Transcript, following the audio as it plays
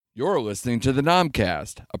You're listening to the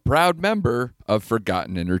Nomcast, a proud member of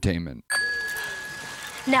Forgotten Entertainment.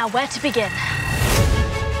 Now, where to begin?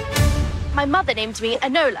 My mother named me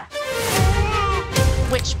Enola,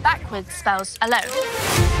 which backwards spells alone.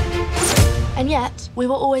 And yet, we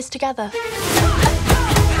were always together.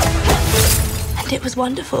 And it was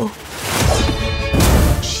wonderful.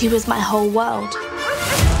 She was my whole world.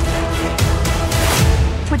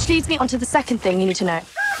 Which leads me on to the second thing you need to know.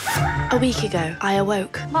 A week ago, I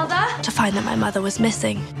awoke. Mother? To find that my mother was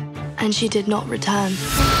missing, and she did not return.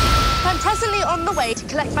 I'm presently on the way to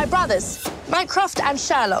collect my brothers, Mycroft and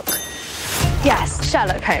Sherlock. Yes,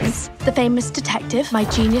 Sherlock Holmes. The famous detective, my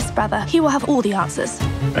genius brother. He will have all the answers.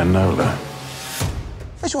 Enola.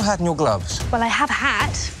 Where's your hat and your gloves? Well, I have a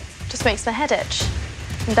hat. Just makes my head itch.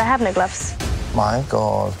 And I have no gloves. My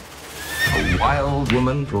God. A wild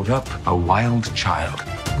woman brought up a wild child.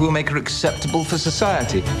 Who will make her acceptable for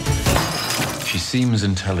society? She seems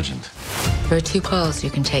intelligent. There are two paths you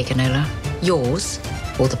can take, Enola. Yours,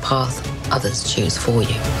 or the path others choose for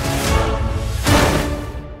you.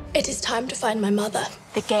 It is time to find my mother.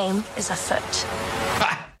 The game is afoot.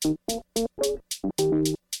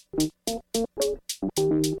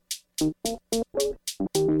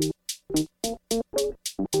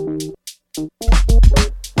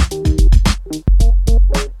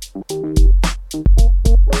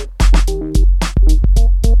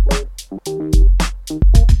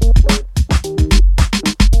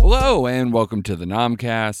 Hello, and welcome to the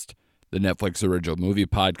Nomcast, the Netflix original movie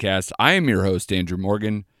podcast. I am your host, Andrew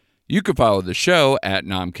Morgan. You can follow the show at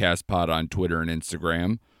NomcastPod on Twitter and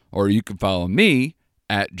Instagram, or you can follow me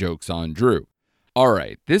at JokesOnDrew. All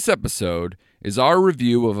right, this episode is our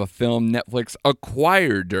review of a film Netflix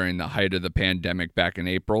acquired during the height of the pandemic back in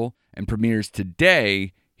April and premieres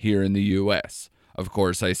today here in the U.S. Of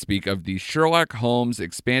course, I speak of the Sherlock Holmes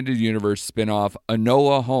expanded universe spinoff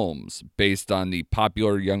Enola Holmes, based on the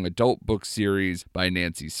popular young adult book series by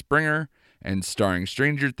Nancy Springer, and starring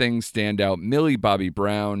Stranger Things standout Millie Bobby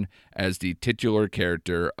Brown as the titular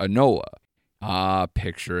character Enola. Ah,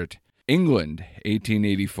 picture it. England,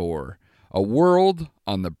 1884. A world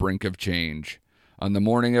on the brink of change. On the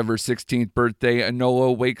morning of her 16th birthday,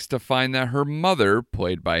 Enola wakes to find that her mother,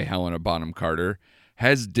 played by Helena Bonham Carter,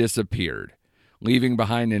 has disappeared, leaving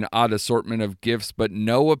behind an odd assortment of gifts but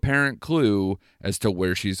no apparent clue as to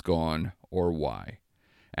where she's gone or why.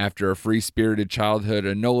 After a free-spirited childhood,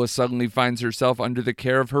 Enola suddenly finds herself under the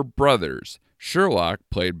care of her brothers, Sherlock,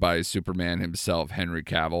 played by Superman himself, Henry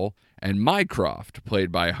Cavill, and Mycroft,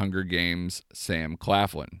 played by Hunger Games' Sam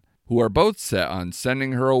Claflin, who are both set on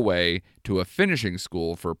sending her away to a finishing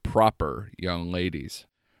school for proper young ladies.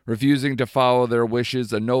 Refusing to follow their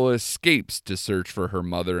wishes, Enola escapes to search for her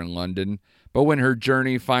mother in London, but when her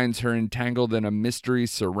journey finds her entangled in a mystery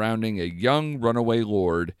surrounding a young runaway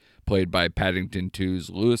lord, played by Paddington 2's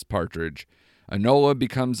Lewis Partridge, Enola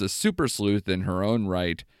becomes a super sleuth in her own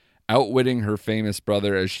right, outwitting her famous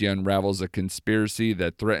brother as she unravels a conspiracy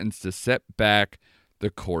that threatens to set back the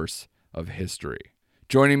course of history.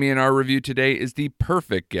 Joining me in our review today is the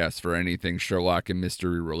perfect guest for anything Sherlock and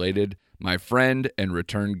mystery related, my friend and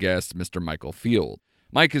return guest, Mr. Michael Field.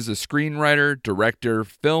 Mike is a screenwriter, director,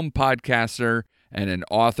 film podcaster, and an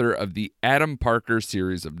author of the Adam Parker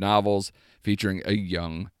series of novels featuring a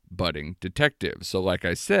young, budding detective. So like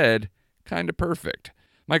I said, kind of perfect.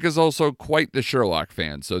 Mike is also quite the Sherlock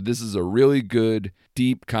fan, so this is a really good,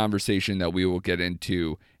 deep conversation that we will get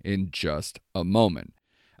into in just a moment.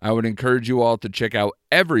 I would encourage you all to check out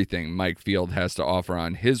everything Mike Field has to offer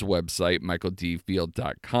on his website,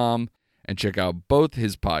 michaeldfield.com, and check out both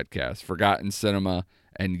his podcasts, Forgotten Cinema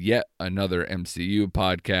and Yet Another MCU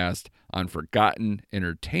podcast, on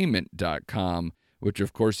ForgottenEntertainment.com, which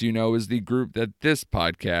of course you know is the group that this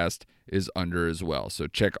podcast is under as well. So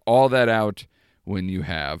check all that out when you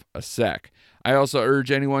have a sec. I also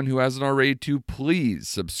urge anyone who hasn't already to please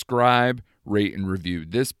subscribe, rate, and review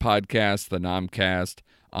this podcast, the Nomcast,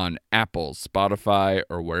 on Apple, Spotify,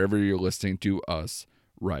 or wherever you're listening to us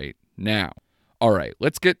right now. All right,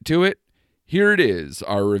 let's get to it. Here it is,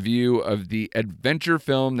 our review of the adventure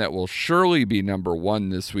film that will surely be number one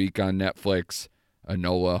this week on Netflix,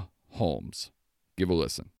 Enola Holmes. Give a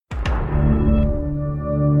listen.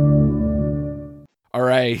 All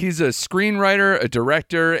right, he's a screenwriter, a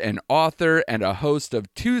director, an author, and a host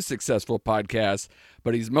of two successful podcasts,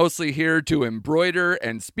 but he's mostly here to embroider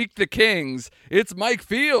and speak the kings. It's Mike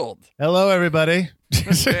Field. Hello, everybody.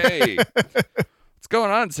 Hey. What's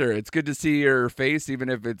going on, sir? It's good to see your face, even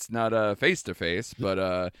if it's not face-to-face,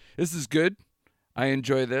 but this is good. I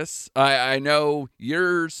enjoy this. I know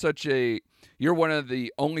you're one of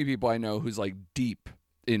the only people I know who's like deep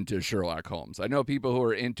into Sherlock Holmes. I know people who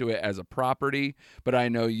are into it as a property, but I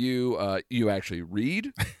know you actually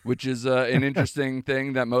read, which is an interesting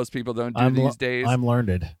thing that most people don't do these days. I'm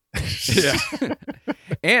learned. Yeah.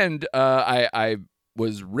 And I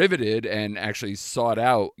was riveted and actually sought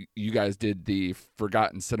out. You guys did the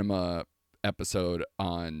Forgotten Cinema episode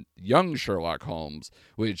on young Sherlock Holmes,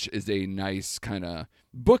 which is a nice kind of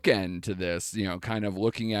bookend to this, kind of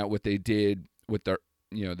looking at what they did with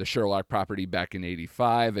the Sherlock property back in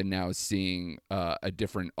 85 and now seeing a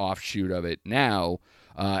different offshoot of it now.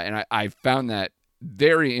 And I found that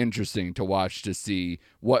very interesting to watch, to see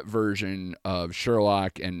what version of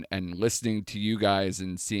Sherlock and listening to you guys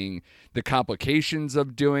and seeing the complications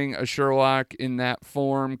of doing a Sherlock in that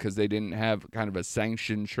form, because they didn't have kind of a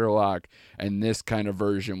sanctioned Sherlock, and this kind of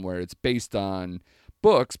version where it's based on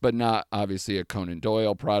books but not obviously a Conan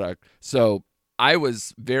Doyle product. So I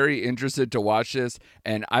was very interested to watch this,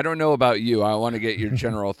 and I don't know about you. I want to get your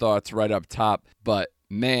general thoughts right up top, but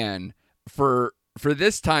man, for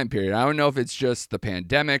this time period, I don't know if it's just the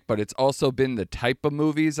pandemic, but it's also been the type of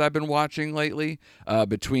movies I've been watching lately,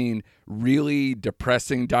 between really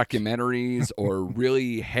depressing documentaries or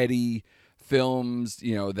really heady films,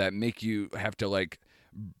 that make you have to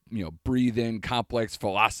breathe in complex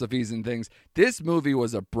philosophies and things. This movie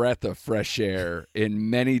was a breath of fresh air in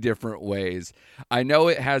many different ways. I know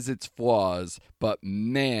it has its flaws, but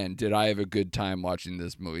man, did I have a good time watching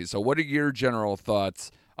this movie. So what are your general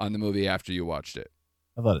thoughts on the movie after you watched it?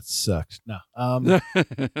 I thought it sucked. No.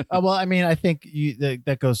 Well, I mean, I think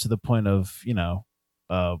that goes to the point of, you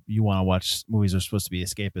want to watch movies are supposed to be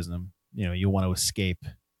escapism. You want to escape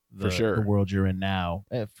the world you're in now,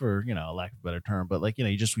 for, lack of a better term. But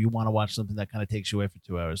you want to watch something that kind of takes you away for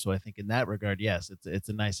 2 hours. So I think in that regard, yes, it's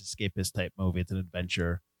a nice escapist type movie. It's an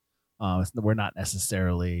adventure. We're not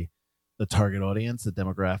necessarily the target audience, the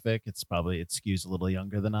demographic. It skews a little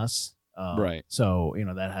younger than us. Right. So,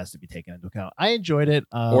 that has to be taken into account. I enjoyed it.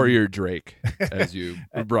 Or you're Drake, as you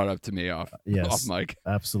brought up to me off mic.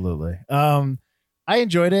 Absolutely. I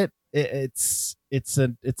enjoyed it. It's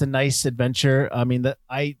a nice adventure. I mean,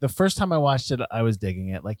 the first time I watched it, I was digging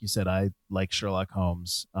it. Like you said, I like Sherlock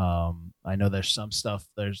Holmes. I know there's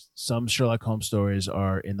some Sherlock Holmes stories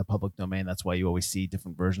are in the public domain. That's why you always see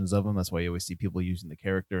different versions of them. That's why you always see people using the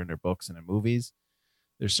character in their books and in movies.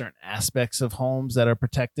 There's certain aspects of Holmes that are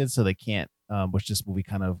protected, so they can't, which this movie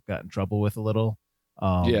kind of got in trouble with a little.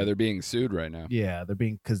 They're being sued right now. Yeah, they're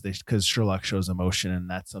being because Sherlock shows emotion, and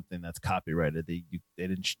that's something that's copyrighted. He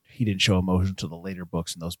didn't show emotion to the later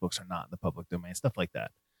books, and those books are not in the public domain. Stuff like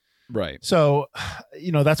that. Right. So,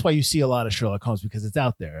 that's why you see a lot of Sherlock Holmes, because it's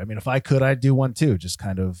out there. I mean, if I could, I'd do one too, just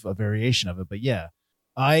kind of a variation of it. But yeah,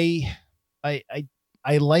 I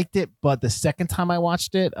liked it, but the second time I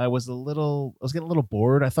watched it, I was getting a little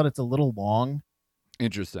bored. I thought it's a little long.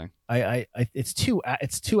 Interesting. It's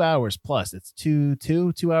 2 hours plus. It's 2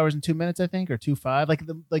 hours and 2 minutes, I think, or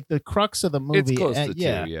 2:05. Like the crux of the movie. It's close to 2,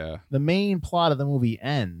 yeah. The main plot of the movie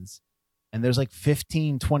ends, and there's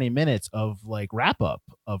 15-20 minutes of wrap up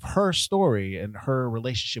of her story and her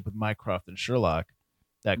relationship with Mycroft and Sherlock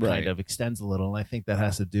that kind of extends a little. And I think that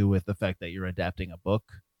has to do with the fact that you're adapting a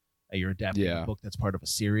book. You're adapting a book that's part of a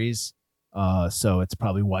series. So it's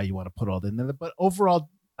probably why you want to put all that in there. But overall,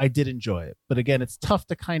 I did enjoy it. But again, it's tough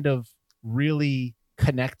to kind of really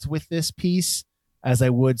connect with this piece as I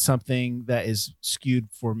would something that is skewed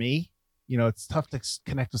for me. It's tough to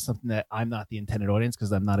connect with something that I'm not the intended audience,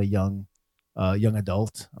 because I'm not a young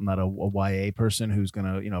adult. I'm not a YA person who's going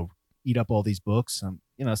to, eat up all these books.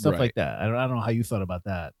 Stuff like that. I don't know how you thought about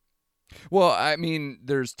that. Well, I mean,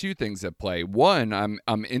 there's two things at play. One,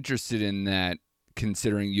 I'm interested in that,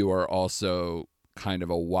 considering you are also kind of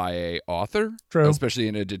a YA author, True, especially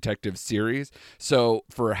in a detective series. So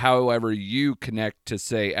for however you connect to,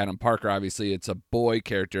 say, Adam Parker, obviously it's a boy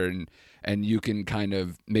character, and you can kind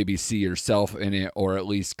of maybe see yourself in it, or at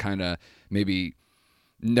least kind of maybe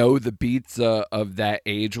know the beats of that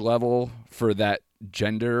age level for that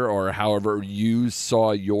gender, or however you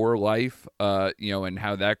saw your life, and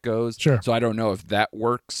how that goes. Sure. So I don't know if that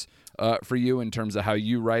works for you in terms of how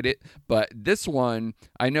you write it. But this one,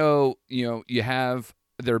 I know,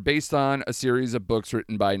 they're based on a series of books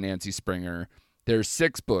written by Nancy Springer. There's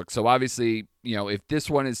 6 books. So obviously, if this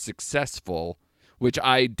one is successful, which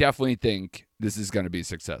I definitely think this is going to be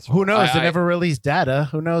successful. Who knows? They never released data.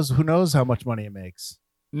 Who knows how much money it makes?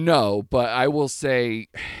 No, but I will say,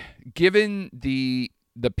 given the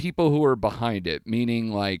people who are behind it,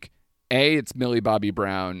 meaning it's Millie Bobby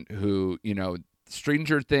Brown, who,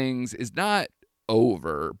 Stranger Things is not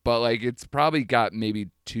over, but it's probably got maybe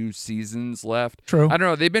 2 seasons left. True. I don't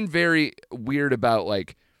know. They've been very weird about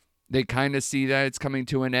they kind of see that it's coming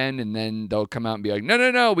to an end, and then they'll come out and be like,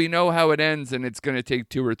 no, we know how it ends, and it's going to take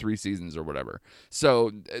 2 or 3 seasons or whatever.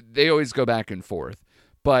 So they always go back and forth.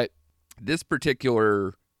 But this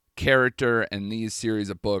particular character and these series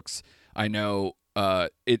of books, I know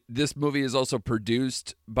this movie is also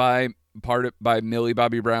produced by Millie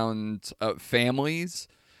Bobby Brown's family's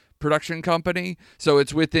production company, so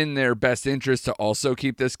it's within their best interest to also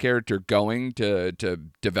keep this character going, to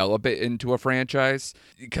develop it into a franchise,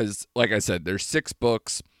 because like I said, there's 6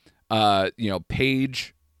 books.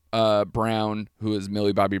 Paige Brown, who is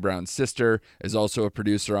Millie Bobby Brown's sister, is also a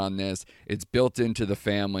producer on this. It's built into the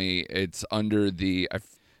family. It's under the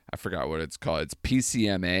I forgot what it's called. It's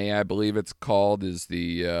PCMA, I believe it's called, is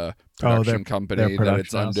the production company that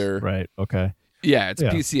it's under. Right. Okay. Yeah, it's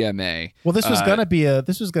PCMA. Well, this was gonna be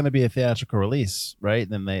a theatrical release, right?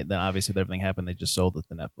 Then obviously everything happened. They just sold it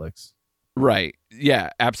to Netflix. Right. Yeah,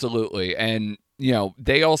 absolutely. And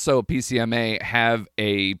they also, PCMA, have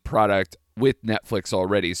a product with Netflix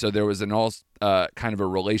already. So there was kind of a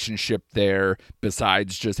relationship there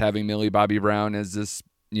besides just having Millie Bobby Brown as this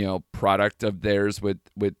product of theirs with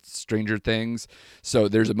Stranger Things. So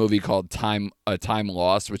there's a movie called Time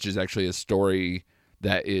Lost, which is actually a story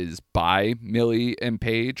that is by Millie and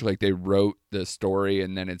Paige. Like, they wrote the story,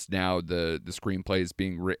 and then it's now the screenplay is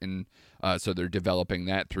being written. So they're developing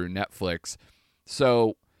that through Netflix.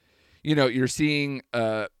 So, you're seeing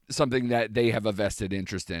something that they have a vested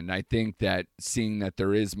interest in. I think that seeing that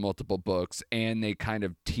there is multiple books, and they kind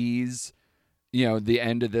of tease, the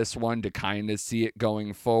end of this one to kind of see it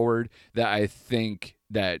going forward, that I think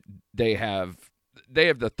that they have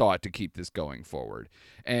the thought to keep this going forward.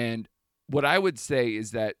 And what I would say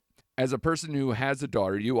is that as a person who has a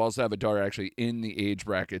daughter, you also have a daughter actually in the age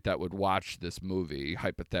bracket that would watch this movie,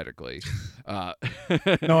 hypothetically. No,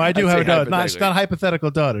 I do have a daughter. It's not a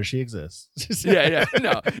hypothetical daughter. She exists. Yeah.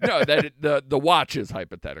 No, that the watch is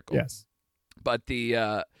hypothetical. Yes. But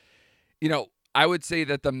I would say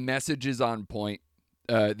that the message is on point,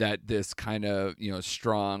 that this kind of,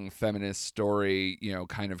 strong feminist story,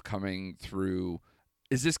 kind of coming through.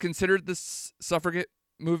 Is this considered the suffragette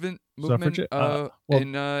movement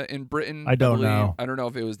in Britain? I don't know. I don't know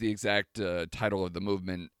if it was the exact title of the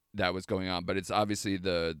movement that was going on, but it's obviously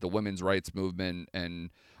the women's rights movement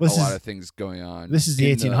and a lot of things going on. This is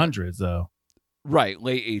the 1800s, though. Right,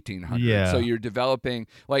 late 1800s. Yeah. So you're developing,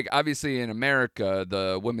 like, obviously in America,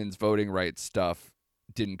 the women's voting rights stuff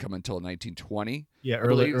didn't come until 1920. Yeah,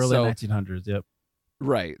 early 1900s. Yep.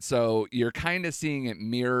 Right. So you're kind of seeing it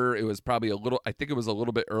mirror. It was probably I think it was a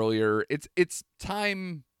little bit earlier. It's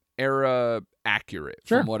time era accurate,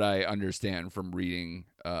 from what I understand from reading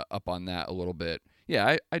up on that a little bit.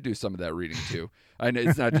 Yeah, I do some of that reading too. I know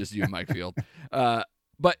it's not just you, Mike Field.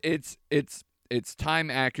 But it's time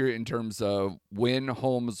accurate in terms of where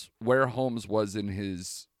Holmes was in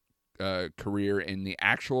his career in the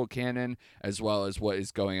actual canon, as well as what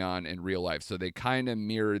is going on in real life. So they kind of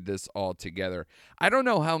mirrored this all together. I don't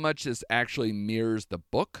know how much this actually mirrors the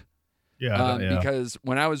book. Because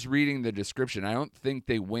when I was reading the description, I don't think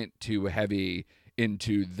they went too heavy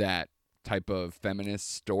into that type of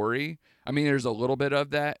feminist story. I mean, there's a little bit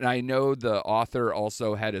of that. And I know the author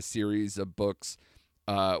also had a series of books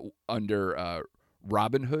under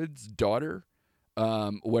Robin Hood's daughter,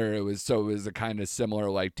 where it was a kind of similar,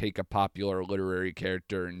 like, take a popular literary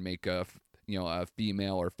character and make a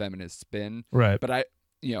female or feminist spin. Right. But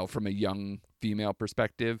from a young female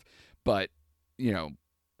perspective, but,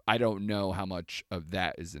 I don't know how much of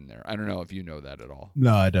that is in there. I don't know if you know that at all.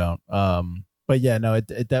 No, I don't. But yeah, no,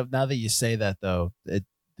 now that you say that, though,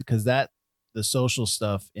 because the social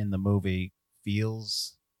stuff in the movie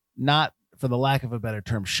feels, not, for the lack of a better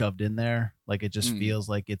term, shoved in there. Like, it just feels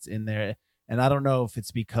like it's in there. And I don't know if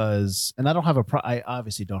it's because, and I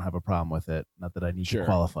obviously don't have a problem with it. Not that I need to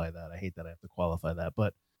qualify that. I hate that I have to qualify that,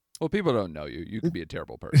 but. Well, people don't know you. You could be a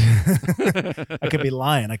terrible person. I could be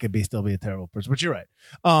lying. I could still be a terrible person, but you're right.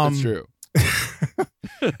 That's true.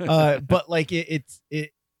 But like it's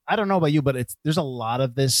I don't know about you, but there's a lot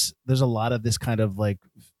of this kind of like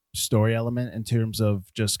story element in terms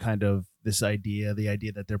of just kind of the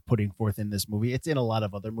idea that they're putting forth in this movie. It's in a lot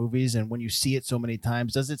of other movies, and when you see it so many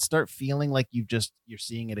times, does it start feeling like you're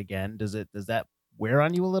seeing it again? Does that wear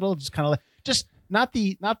on you a little? Just kind of like, just not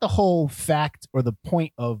the whole fact or the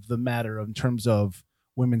point of the matter in terms of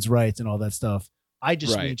women's rights and all that stuff. I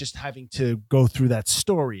just mean just having to go through that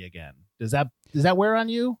story again. Does that wear on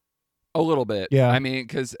you? A little bit. Yeah. I mean,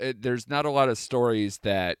 because there's not a lot of stories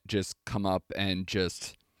that just come up and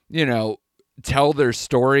just, tell their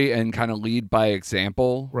story and kind of lead by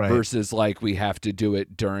example, right. versus like we have to do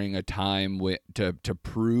it during a time to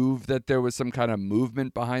prove that there was some kind of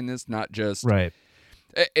movement behind this, not just right.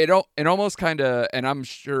 It almost kind of, and I'm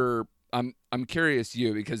sure I'm curious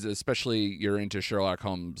you, because especially you're into Sherlock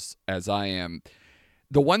Holmes as I am.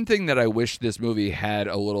 The one thing that I wish this movie had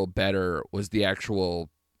a little better was the actual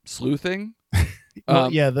sleuthing. Well,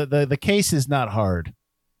 the case is not hard.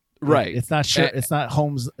 Right. It's not it's not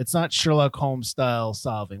Holmes. It's not Sherlock Holmes style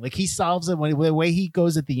solving. Like he solves it the way he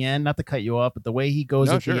goes at the end. Not to cut you off, but the way he goes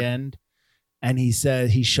the end, and he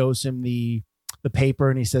shows him the paper,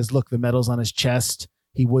 and he says, "Look, the medal's on his chest.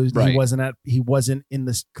 He wasn't in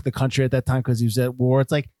the country at that time because he was at war."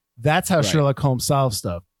 It's like that's how Sherlock Holmes solves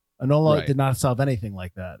stuff. Enola did not solve anything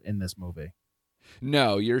like that in this movie.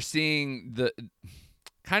 No, you're seeing the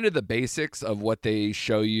kind of the basics of what they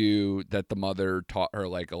show you that the mother taught her,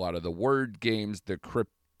 like a lot of the word games, the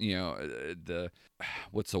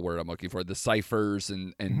what's the word I'm looking for? The ciphers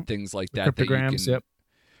and things like that. Cryptograms, yep.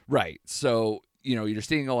 Right. So, you're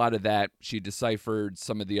seeing a lot of that. She deciphered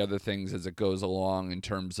some of the other things as it goes along in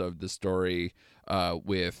terms of the story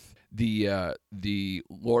with the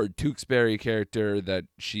Lord Tewkesbury character that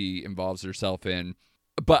she involves herself in.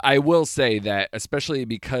 But I will say that, especially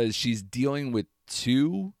because she's dealing with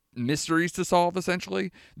two mysteries to solve,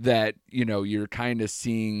 essentially, that, you're kind of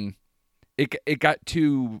seeing it got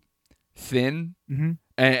too thin,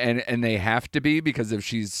 and they have to be, because if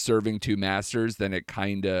she's serving two masters, then it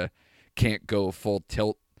kind of can't go full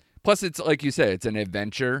tilt. Plus, it's like you said, it's an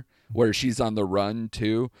adventure where she's on the run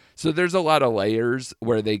too. So there's a lot of layers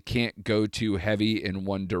where they can't go too heavy in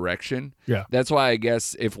one direction. Yeah. That's why I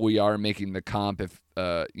guess if we are making the comp, if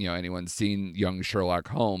anyone's seen Young Sherlock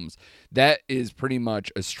Holmes, that is pretty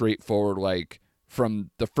much a straightforward, like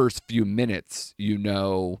from the first few minutes,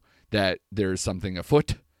 that there's something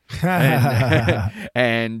afoot.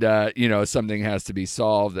 and something has to be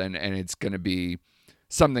solved, and it's going to be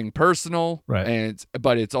something personal, right?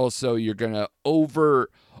 But it's also, you're going to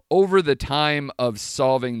over the time of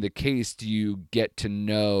solving the case, do you get to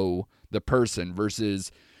know the person,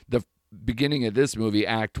 versus the beginning of this movie,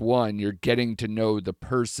 Act 1, you're getting to know the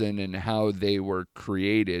person and how they were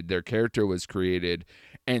created, their character was created,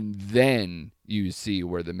 and then you see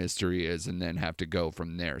where the mystery is and then have to go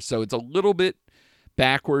from there. So it's a little bit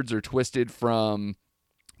backwards or twisted from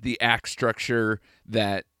the act structure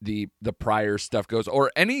that the prior stuff goes,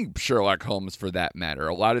 or any Sherlock Holmes for that matter.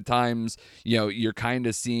 A lot of times, you're kind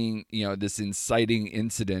of seeing, this inciting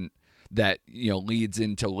incident that, leads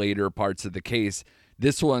into later parts of the case.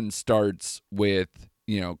 This one starts with,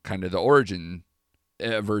 kind of the origin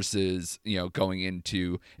versus, going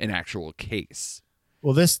into an actual case.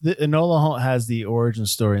 Well, Enola has the origin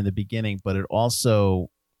story in the beginning, but it also,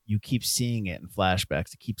 you keep seeing it in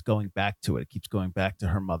flashbacks. It keeps going back to it. It keeps going back to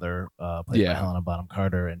her mother, played by Helena Bonham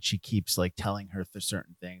Carter, and she keeps like telling her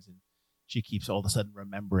certain things, and she keeps all of a sudden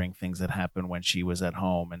remembering things that happened when she was at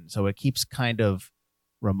home, and so it keeps kind of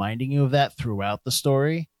reminding you of that throughout the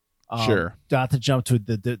story. Sure. Not to jump to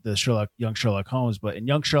the Young Sherlock Holmes, but in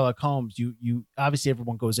Young Sherlock Holmes, you obviously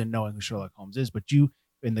everyone goes in knowing who Sherlock Holmes is, but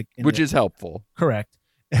which is helpful, correct?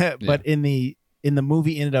 But in the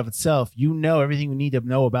movie in and of itself, everything you need to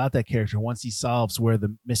know about that character once he solves where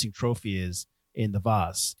the missing trophy is in the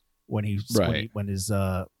vase. When when his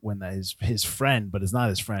friend, but it's not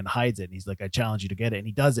his friend, hides it, and he's like, "I challenge you to get it," and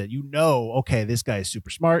he does it. Okay, this guy is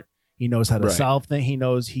super smart. He knows how to solve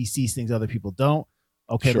things. He sees things other people don't.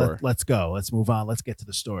 Okay, let's go. Let's move on. Let's get to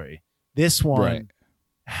the story. This one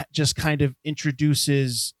just kind of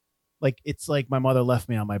introduces, like, it's like my mother left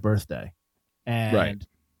me on my birthday, and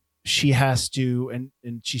she has to,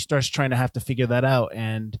 and she starts trying to have to figure that out,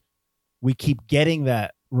 and we keep getting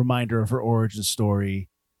that reminder of her origin story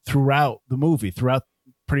throughout the movie, throughout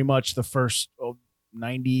pretty much the first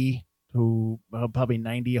 90 to probably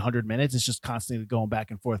 90, 100 minutes. It's just constantly going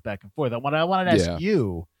back and forth. I wanted to ask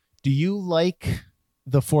you, do you like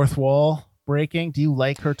the fourth wall breaking? Do you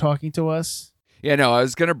like her talking to us? Yeah, no, I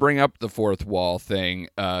was going to bring up the fourth wall thing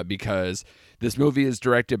because this movie is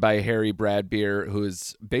directed by Harry Bradbeer, who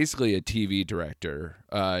is basically a TV director,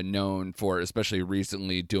 known for, especially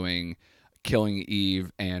recently, doing Killing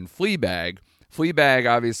Eve and Fleabag. Fleabag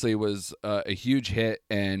obviously was a huge hit,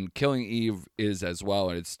 and Killing Eve is as well,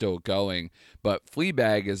 and it's still going. But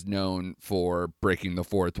Fleabag is known for breaking the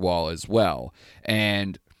fourth wall as well.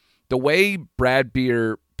 And the way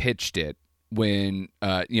Bradbeer pitched it, when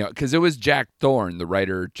because it was Jack Thorne, the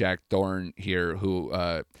writer Jack Thorne here, who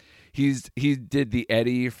he did the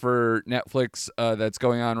Eddie for Netflix that's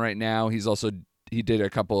going on right now. He's also he did a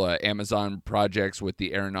couple of Amazon projects with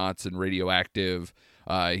the Aeronauts and Radioactive.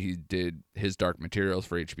 He did His Dark Materials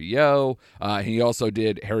for HBO. He also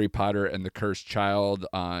did Harry Potter and the Cursed Child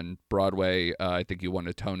on Broadway. I think he won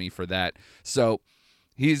a Tony for that. So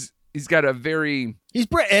he's got a very... He's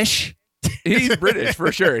British. He's British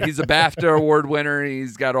for sure. He's a BAFTA award winner.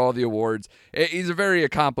 He's got all the awards. He's a very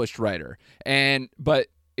accomplished writer. But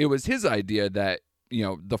it was his idea that,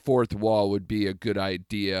 the fourth wall would be a good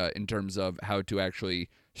idea in terms of how to actually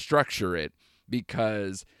structure it,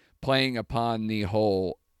 because playing upon the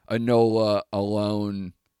whole Enola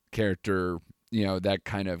alone character, that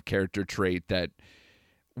kind of character trait that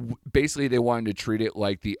basically they wanted to treat it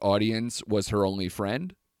like the audience was her only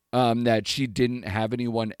friend. That she didn't have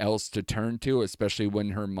anyone else to turn to, especially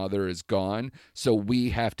when her mother is gone. So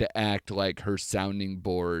we have to act like her sounding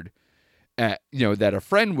board, that a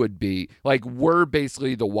friend would be. Like, we're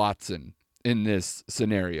basically the Watson in this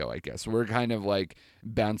scenario, I guess. We're kind of like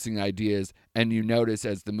bouncing ideas. And you notice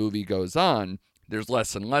as the movie goes on, there's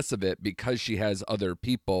less and less of it because she has other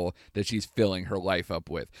people that she's filling her life up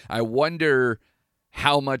with. I wonder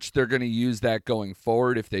how much they're going to use that going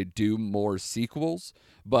forward if they do more sequels.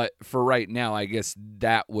 But for right now, I guess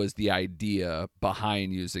that was the idea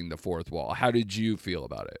behind using the fourth wall. How did you feel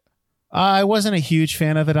about it? I wasn't a huge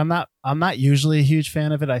fan of it. I'm not usually a huge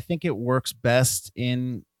fan of it. I think it works best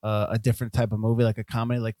in a different type of movie, like a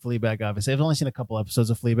comedy, like Fleabag. Obviously, I've only seen a couple episodes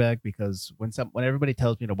of Fleabag because when everybody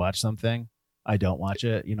tells me to watch something, I don't watch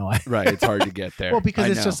it. Right. It's hard to get there. Well, because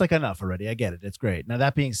it's just like enough already. I get it. It's great. Now,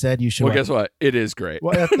 that being said, you should. Well, guess what? It is great.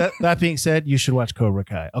 Well, that being said, you should watch Cobra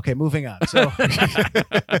Kai. Okay, moving on. So,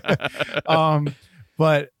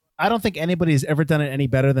 but I don't think anybody has ever done it any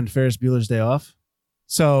better than Ferris Bueller's Day Off.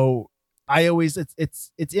 So I always,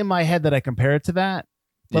 it's in my head that I compare it to that,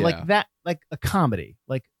 but like a comedy,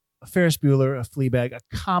 like a Ferris Bueller, a Fleabag, a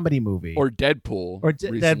comedy movie, or Deadpool,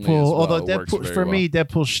 Deadpool. Although Deadpool, for me,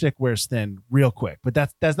 Deadpool's shtick wears thin real quick, but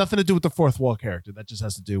that's nothing to do with the fourth wall character. That just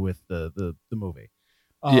has to do with the movie.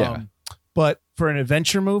 But for an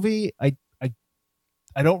adventure movie, I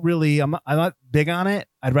don't really, I'm not big on it.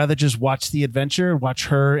 I'd rather just watch the adventure, watch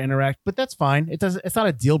her interact, but that's fine. It's not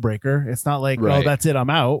a deal breaker. It's not like, oh, that's it, I'm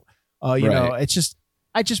out. It's just,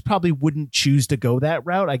 I just probably wouldn't choose to go that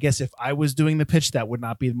route. I guess if I was doing the pitch, that would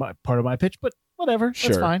not be part of my pitch, but whatever.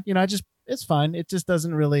 That's fine. It's fine. It just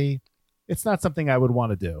doesn't really, it's not something I would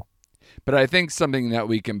want to do. But I think something that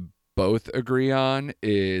we can both agree on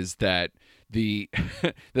is that the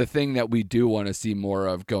thing that we do want to see more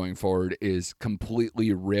of going forward is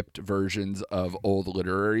completely ripped versions of old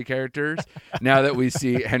literary characters. Now that we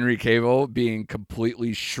see Henry Cavill being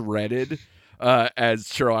completely shredded as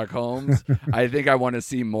Sherlock Holmes, I think I want to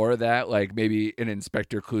see more of that, like maybe an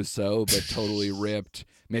Inspector Clouseau, but totally ripped,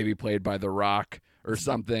 maybe played by The Rock or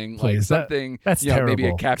something. Please, like something, that's terrible. Maybe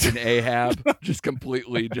a Captain Ahab, just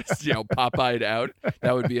completely Popeyed out.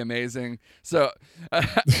 That would be amazing. So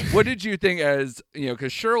what did you think as,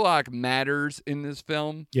 because Sherlock matters in this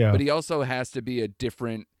film, but he also has to be a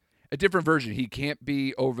different version. He can't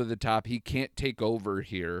be over the top. He can't take over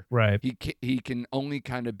here. Right. He can only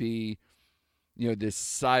kind of be, this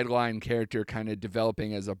sideline character kind of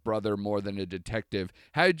developing as a brother more than a detective.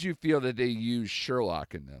 How did you feel that they used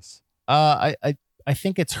Sherlock in this? I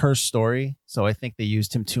think it's her story, so I think they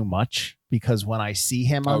used him too much, because when I see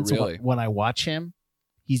him when I watch him,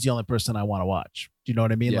 he's the only person I want to watch. Do you know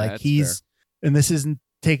what I mean? Yeah, like fair. And this isn't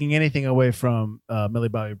taking anything away from Millie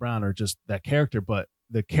Bobby Brown or just that character, but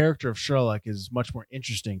the character of Sherlock is much more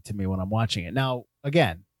interesting to me when I'm watching it. Now,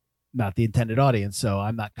 again, not the intended audience, so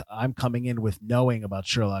I'm coming in with knowing about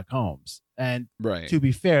Sherlock Holmes. And to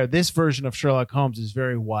be fair, this version of Sherlock Holmes is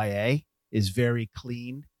very YA, is very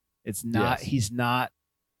clean. It's not, he's not,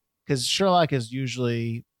 because Sherlock is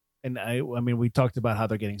usually, and I mean, we talked about how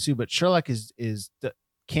they're getting sued, but Sherlock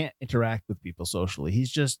can't interact with people socially.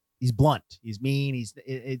 He's blunt. He's mean.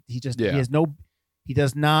 He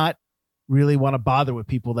does not really want to bother with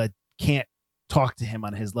people that can't talk to him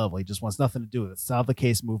on his level. He just wants nothing to do with it. Solve the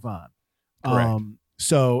case, move on. Correct.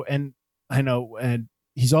 So, and I know, and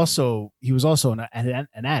he was also an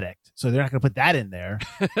addict, so they're not going to put that in there.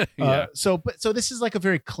 So this is like a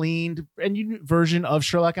very cleaned and version of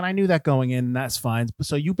Sherlock, and I knew that going in, and that's fine.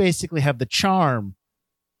 So you basically have the charm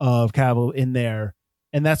of Cavill in there,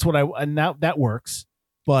 and that's what now that works.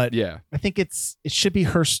 But I think it should be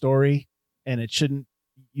her story, and he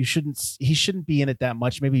shouldn't be in it that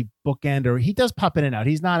much. Maybe bookend, or he does pop in and out.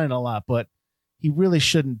 He's not in a lot, but he really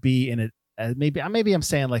shouldn't be in it. Maybe I'm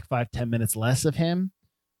saying like 5-10 minutes less of him.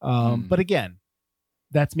 But again,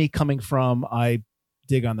 that's me coming from, I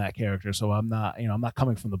dig on that character, so I'm not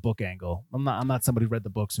coming from the book angle. I'm not somebody who read the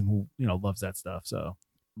books and who loves that stuff. So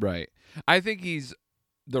right, I think he's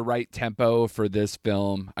the right tempo for this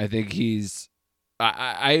film. I think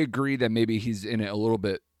I agree that maybe he's in it a little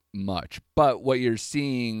bit much, but what you're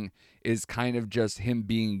seeing is kind of just him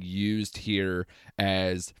being used here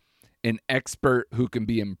as an expert who can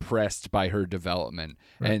be impressed by her development.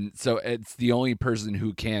 Right. And so it's the only person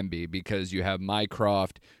who can be, because you have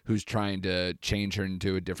Mycroft, who's trying to change her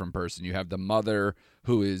into a different person. You have the mother,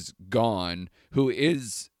 who is gone, who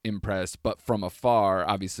is impressed, but from afar.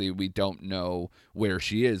 Obviously, we don't know where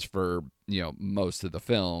she is for, most of the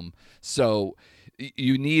film. So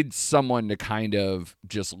you need someone to kind of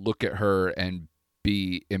just look at her and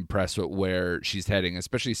be impressed with where she's heading,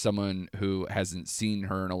 especially someone who hasn't seen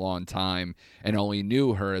her in a long time and only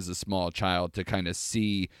knew her as a small child, to kind of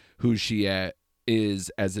see who she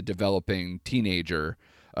is as a developing teenager.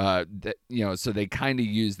 So they kind of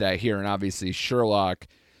use that here. And obviously Sherlock,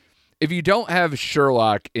 if you don't have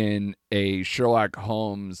Sherlock in a Sherlock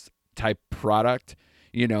Holmes type product,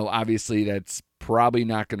 obviously that's probably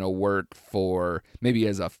not going to work for maybe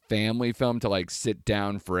as a family film to like sit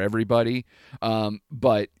down for everybody.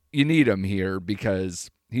 But you need him here because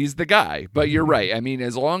he's the guy. But you're right. I mean,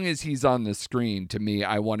 as long as he's on the screen, to me,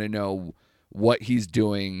 I want to know what he's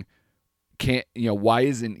doing. Why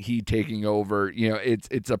isn't he taking over?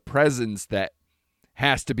 It's a presence that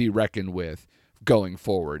has to be reckoned with going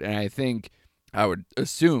forward. And I think I would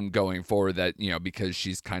assume going forward that, because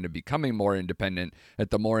she's kind of becoming more independent, that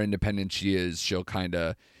the more independent she is, she'll kind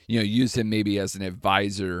of, use him maybe as an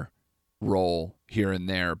advisor role here and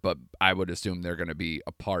there. But I would assume they're going to be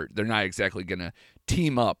apart. They're not exactly going to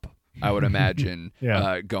team up, I would imagine,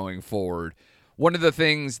 going forward. One of the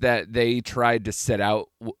things that they tried to set out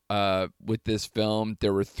with this film,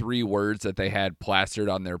 there were 3 words that they had plastered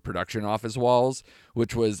on their production office walls,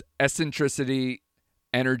 which was eccentricity,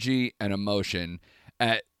 energy, and emotion.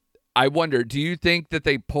 I wonder, do you think that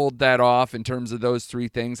they pulled that off in terms of those 3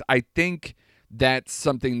 things? I think that's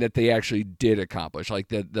something that they actually did accomplish. Like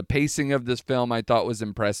the pacing of this film, I thought was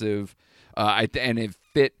impressive, and it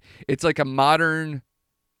fit. It's like a modern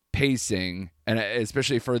pacing, and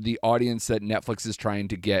especially for the audience that Netflix is trying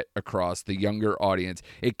to get across, the younger audience.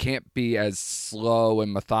 It can't be as slow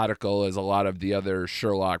and methodical as a lot of the other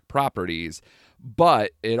Sherlock properties,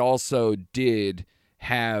 but it also did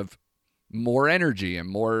have more energy and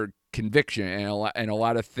more conviction and a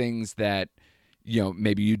lot of things that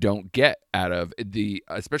maybe you don't get out of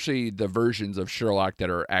especially the versions of Sherlock that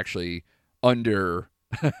are actually under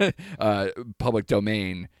public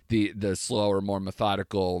domain, the slower, more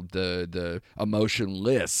methodical, the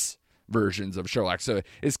emotionless versions of Sherlock. So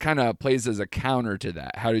it's kind of plays as a counter to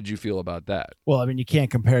that. How did you feel about that? Well, I mean, you can't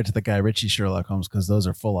compare it to the Guy Ritchie Sherlock Holmes because those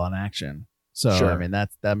are full on action. So sure. I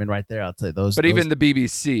mean, right there, I'll tell you those. But even the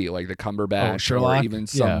BBC, like the Cumberbatch, Sherlock, or even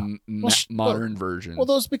some modern versions.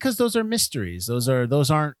 Well, because those are mysteries. Those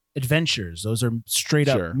aren't adventures. Those are straight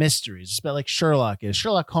up mysteries. It's about like Sherlock is.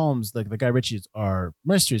 Sherlock Holmes, the Guy Ritchie's are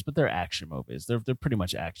mysteries, but they're action movies. They're pretty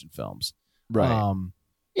much action films. Right.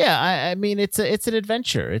 I mean, it's an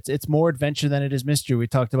adventure. It's more adventure than it is mystery. We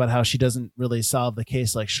talked about how she doesn't really solve the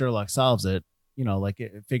case like Sherlock solves it.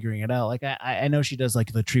 Figuring it out. Like I know she does.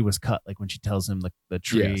 Like the tree was cut. Like when she tells him the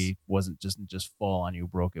tree wasn't just fall on you,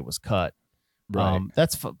 broke. It was cut. Right.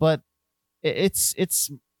 But it's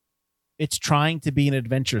trying to be an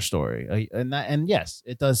adventure story, and yes,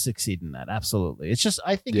 it does succeed in that. Absolutely. It's just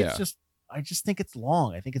I just think it's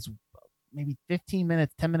long. I think it's maybe 15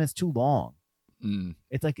 minutes, 10 minutes too long.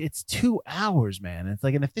 It's like it's 2 hours, man. It's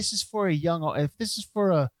like, and if this is for a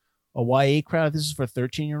YA crowd, this is for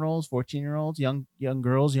 13-year-olds, 14-year-olds, young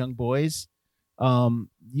girls, young boys.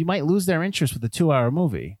 You might lose their interest with a 2-hour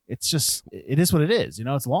movie. It is what it is.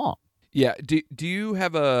 It's long. Yeah. Do you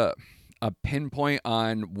have a pinpoint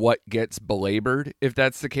on what gets belabored? If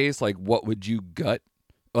that's the case, like what would you gut?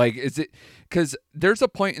 Like, is it because there's a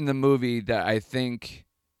point in the movie that I think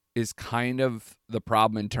is kind of the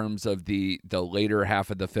problem in terms of the later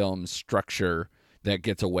half of the film's structure that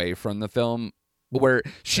gets away from the film, where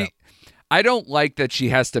I don't like that she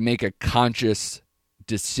has to make a conscious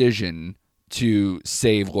decision to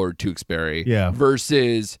save Lord Tewkesbury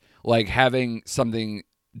versus like having something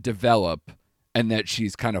develop and that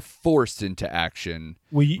she's kind of forced into action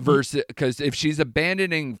versus, because if she's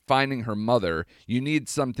abandoning finding her mother, you need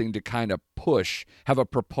something to kind of have a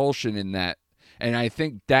propulsion in that. And I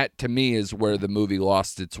think that to me is where the movie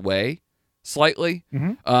lost its way slightly.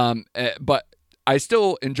 But I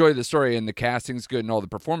still enjoy the story and the casting's good and all the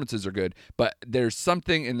performances are good, but there's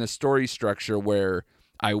something in the story structure where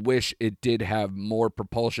I wish it did have more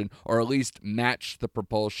propulsion, or at least match the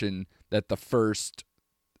propulsion that the first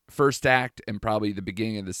act and probably the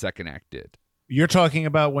beginning of the second act did. You're talking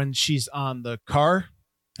about when she's on the car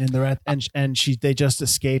and they're at and they just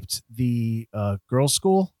escaped the girls'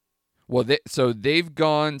 school. Well, they've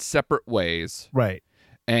gone separate ways, right?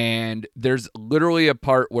 And there's literally a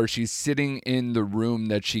part where she's sitting in the room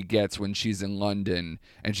that she gets when she's in London,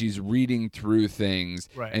 and she's reading through things,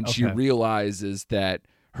 right? And she realizes that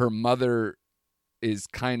her mother is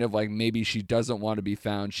kind of like, maybe she doesn't want to be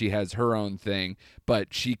found. She has her own thing,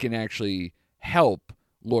 but she can actually help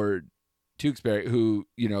Lord Tewksbury, who,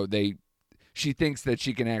 she thinks that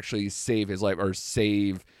she can actually save his life, or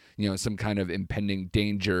save, some kind of impending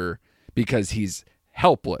danger, because he's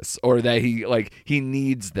helpless, or that he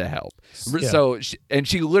needs the help. Yeah. So,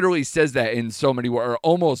 she literally says that in so many words, or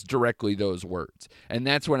almost directly those words. And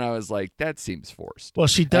that's when I was like, that seems forced. Well,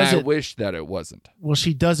 she does I wish that it wasn't. Well,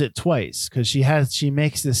 she does it twice, because she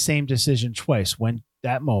makes the same decision twice, when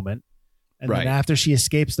that moment. And then after she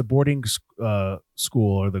escapes the boarding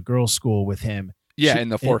school, or the girls' school with him. Yeah, in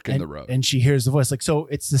the fork in the road. And she hears the voice. So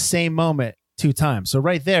it's the same moment 2 times. So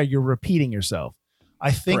right there, you're repeating yourself.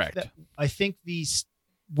 I think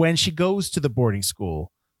when she goes to the boarding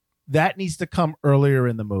school, that needs to come earlier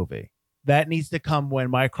in the movie. That needs to come when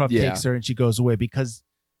Mycroft takes her and she goes away, because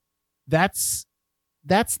that's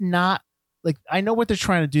not like, I know what they're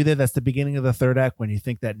trying to do there. That's the beginning of the third act, when you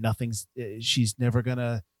think that she's never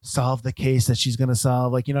gonna solve the case that she's gonna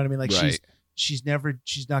solve. Like, you know what I mean? Like she's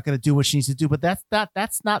not gonna do what she needs to do. But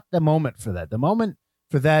that's not the moment for that. The moment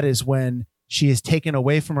for that is when she is taken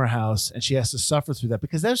away from her house and she has to suffer through that,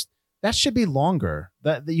 because that should be longer.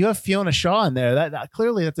 That you have Fiona Shaw in there. That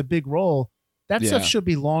clearly that's a big role. That stuff should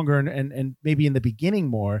be longer and maybe in the beginning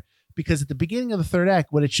more, because at the beginning of the third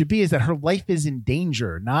act, what it should be is that her life is in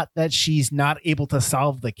danger, not that she's not able to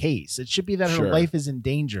solve the case. It should be that her life is in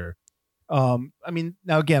danger. I mean,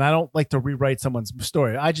 now again, I don't like to rewrite someone's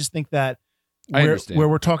story. I just think that where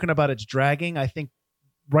we're talking about it's dragging, I think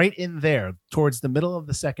right in there towards the middle of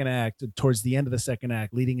the second act, towards the end of the second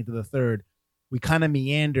act, leading into the third, we kind of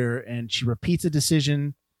meander, and she repeats a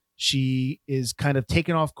decision. She is kind of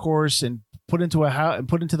taken off course and put into a house and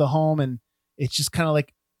put into the home. And it's just kind of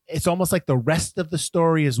like, it's almost like the rest of the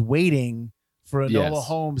story is waiting for Enola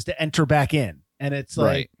Holmes to enter back in. And it's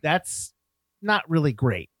like, that's not really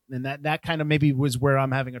great. And that kind of maybe was where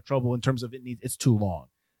I'm having a trouble in terms of it's too long.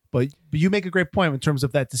 But you make a great point in terms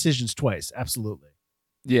of that decision's twice. Absolutely.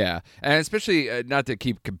 Yeah. And especially not to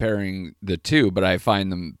keep comparing the two, but I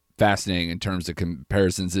find them fascinating in terms of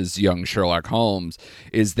comparisons is young Sherlock Holmes,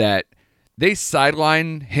 is that they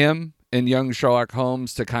sideline him in young Sherlock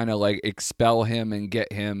Holmes to kind of like expel him and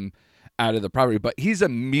get him out of the property, but he's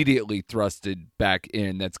immediately thrusted back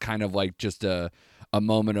in. That's kind of like just a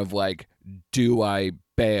moment of like, do I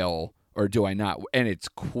bail or do I not? And it's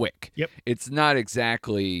quick. Yep. It's not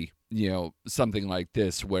exactly, something like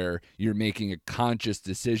this where you're making a conscious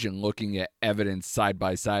decision, looking at evidence side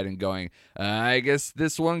by side and going, I guess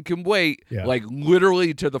this one can wait. Yeah. Like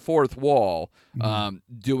literally to the fourth wall,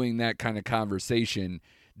 doing that kind of conversation.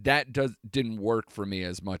 That didn't work for me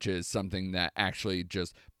as much as something that actually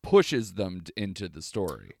just pushes them into the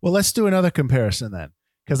story. Well, let's do another comparison then,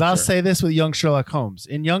 because I'll say this with young Sherlock Holmes.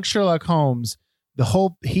 In young Sherlock Holmes,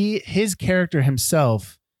 his character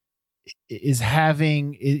himself is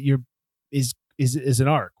having is an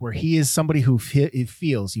arc where he is somebody who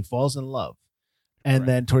he falls in love, and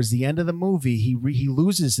then towards the end of the movie he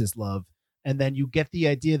loses his love, and then you get the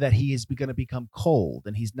idea that he is going to become cold,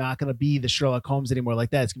 and he's not going to be the Sherlock Holmes anymore like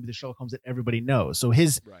that. It's going to be the Sherlock Holmes that everybody knows. So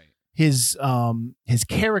his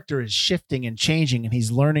character is shifting and changing, and he's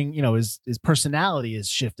learning. His personality is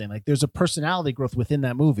shifting. Like there's a personality growth within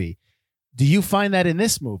that movie. Do you find that in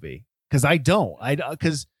this movie? Because I don't.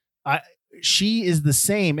 She is the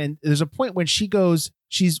same, and there's a point when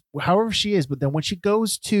she's however she is, but then when she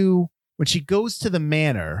goes to the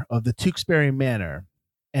manor of the Tewksbury Manor,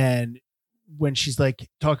 and when she's like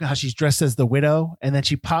talking how she's dressed as the widow, and then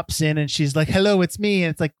she pops in and she's like, hello, it's me.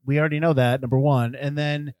 And it's like, we already know that, number one. And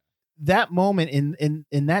then that moment in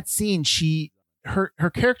that scene, her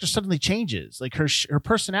character suddenly changes. Like her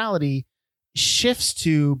personality shifts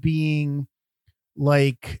to being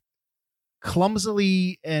like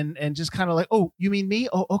clumsily and just kind of like, oh, you mean me?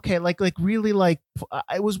 Oh, okay. Like really, like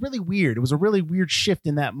it was really weird. It was a really weird shift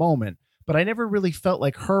in that moment, but I never really felt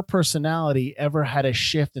like her personality ever had a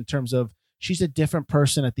shift in terms of she's a different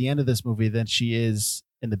person at the end of this movie than she is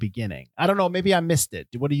in the beginning. I don't know. Maybe I missed it.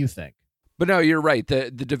 What do you think? But no, you're right. The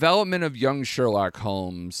development of young Sherlock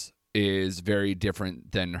Holmes is very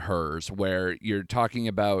different than hers, where you're talking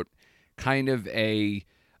about kind of a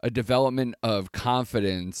development of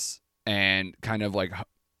confidence and kind of like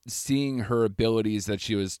seeing her abilities that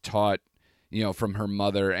she was taught, from her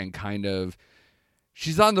mother, and kind of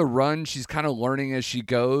she's on the run. She's kind of learning as she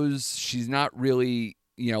goes. She's not really,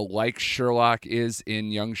 like Sherlock is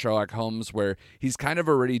in Young Sherlock Holmes, where he's kind of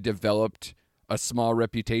already developed a small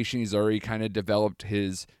reputation. He's already kind of developed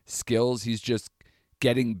his skills. He's just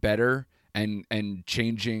getting better and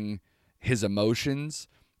changing his emotions,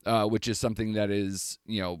 which is something that is,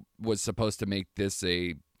 was supposed to make this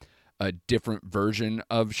a different version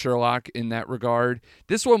of Sherlock in that regard.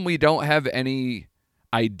 This one, we don't have any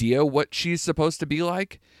idea what she's supposed to be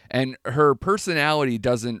like, and her personality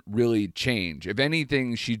doesn't really change. If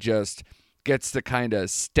anything, she just gets to kind of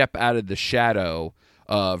step out of the shadow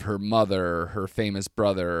of her mother, her famous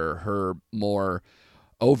brother, her more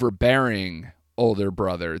overbearing older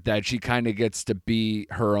brother, that she kind of gets to be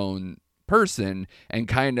her own person and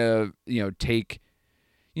kind of, take,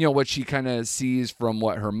 what she kind of sees from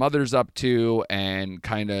what her mother's up to, and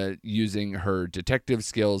kind of using her detective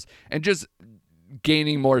skills and just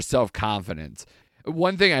gaining more self-confidence.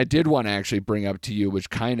 One thing I did want to actually bring up to you, which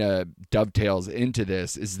kind of dovetails into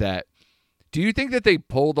this, is that, do you think that they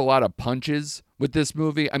pulled a lot of punches with this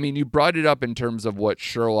movie? I mean, you brought it up in terms of what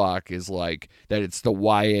Sherlock is like, that it's the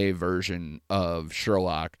YA version of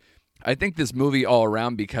Sherlock. I think this movie all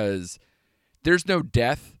around, because there's no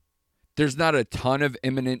death. There's not a ton of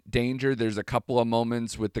imminent danger. There's a couple of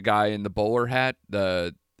moments with the guy in the bowler hat,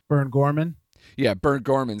 the Burn Gorman. Yeah, Bert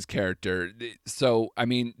Gorman's character. So, I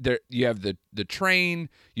mean, there you have the train,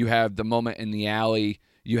 you have the moment in the alley,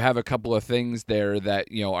 you have a couple of things there that,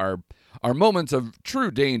 are moments of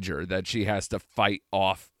true danger that she has to fight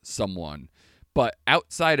off someone. But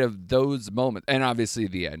outside of those moments, and obviously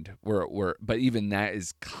the end, but even that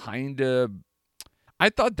is kind of, I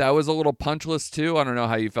thought that was a little punchless too. I don't know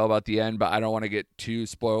how you felt about the end, but I don't want to get too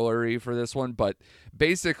spoilery for this one. But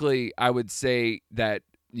basically, I would say that,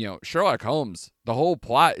 Sherlock Holmes, the whole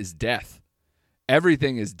plot is death.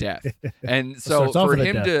 Everything is death. And so for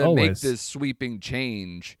him to make this sweeping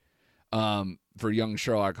change for young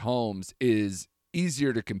Sherlock Holmes is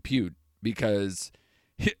easier to compute, because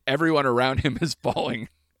everyone around him is falling.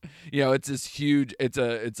 It's this huge, it's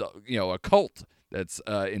a cult that's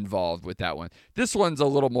involved with that one. This one's a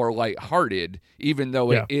little more lighthearted, even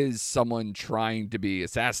though it is someone trying to be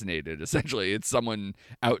assassinated. Essentially, it's someone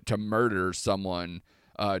out to murder someone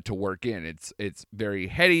to work in. It's very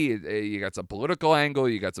heady. You got some political angle,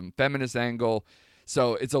 you got some feminist angle,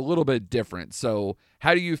 so it's a little bit different. So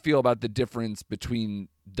how do you feel about the difference between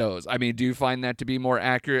those? I mean, do you find that to be more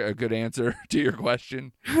accurate, a good answer to your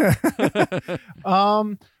question?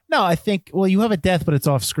 No, I think, well, you have a death, but it's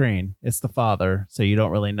off screen. It's the father, so you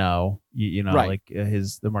don't really know. Right. Like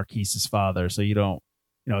the Marquise's father, so you don't.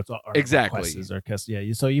 It's exactly.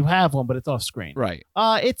 So you have one, but it's off screen. Right.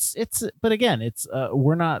 But again, it's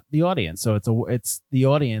we're not the audience, so it's the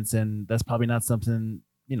audience, and that's probably not something,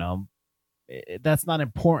 that's not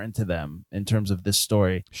important to them in terms of this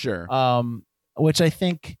story. Sure. Which I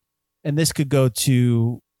think, and this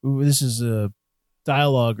is a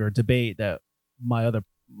dialogue or debate that my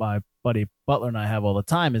buddy Butler and I have all the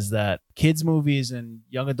time, is that kids movies and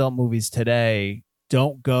young adult movies today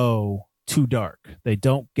don't go too dark. They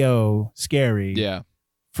don't go scary. Yeah.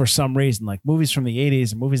 For some reason, like movies from the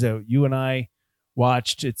 80s and movies that you and I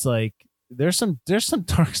watched, it's like there's some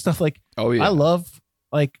dark stuff. Like, oh yeah, I love,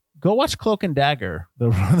 like, go watch Cloak and Dagger,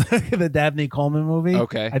 the Dabney Coleman movie.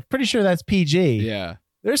 Okay. I'm pretty sure that's PG. Yeah.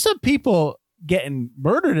 There's some people getting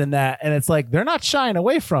murdered in that, and it's like they're not shying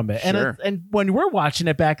away from it. Sure. And when we're watching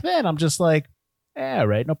it back then, I'm just like, yeah,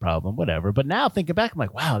 right, no problem, whatever. But now thinking back, I'm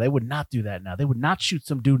like, wow, they would not do that now. They would not shoot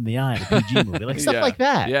some dude in the eye in a PG movie, like stuff like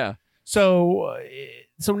that. Yeah. So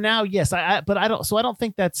now, yes, I don't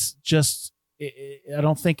think that's just. I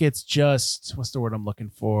don't think it's just, what's the word I'm looking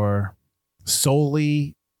for,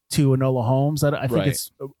 solely to Enola Holmes. I think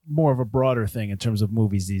it's more of a broader thing in terms of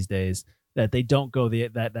movies these days, that they don't go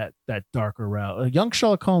that darker route. Young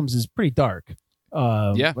Sherlock Holmes is pretty dark.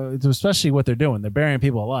 Especially what they're doing. They're burying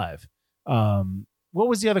people alive. What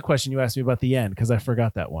was the other question you asked me about the end? Because I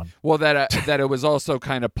forgot that one. Well, that it was also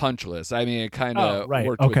kind of punchless. I mean, it kind of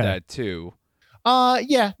worked with that too.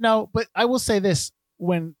 Yeah, no, but I will say this: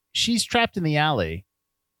 when she's trapped in the alley,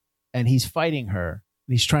 and he's fighting her,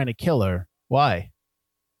 and he's trying to kill her, why?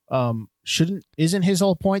 Isn't his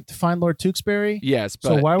whole point to find Lord Tewkesbury? Yes, but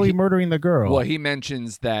so why are we murdering the girl? Well, he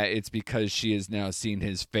mentions that it's because she has now seen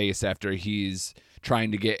his face after he's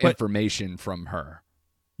trying to get information from her.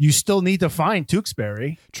 You still need to find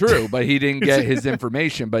Tewksbury. True, but he didn't get his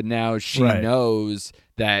information. But now she Right. knows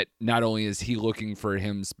that not only is he looking for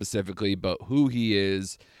him specifically, but who he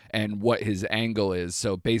is and what his angle is.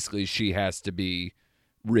 So basically, she has to be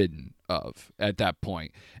ridden of at that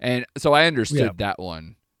point. And so I understood that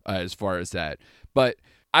one as far as that. But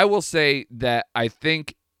I will say that I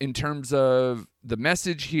think in terms of the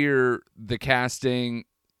message here, the casting,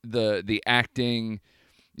 the acting,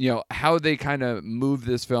 how they kind of move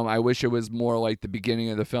this film, I wish it was more like the beginning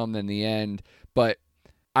of the film than the end. But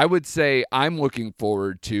I would say I'm looking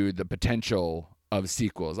forward to the potential of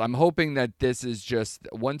sequels. I'm hoping that this is just,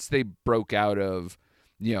 once they broke out of,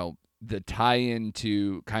 the tie-in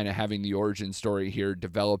to kind of having the origin story here,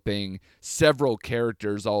 developing several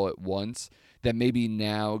characters all at once, that maybe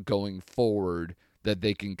now going forward that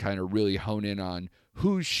they can kind of really hone in on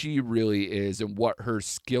who she really is and what her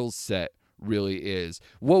skill set really is.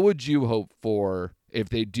 What would you hope for if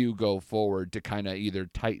they do go forward to kind of either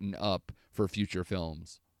tighten up for future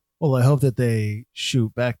films? Well, I hope that they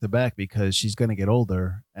shoot back to back, because she's going to get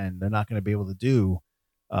older and they're not going to be able to do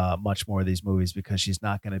much more of these movies, because she's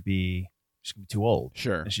going to be too old.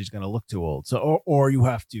 Sure. And she's going to look too old. So, or you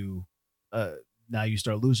have to, now you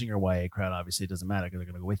start losing your YA crowd. Obviously, it doesn't matter because they're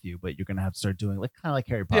going to go with you, but you're going to have to start doing kind of like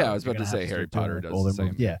Harry Potter. Yeah, I was about to say Harry Potter does the same.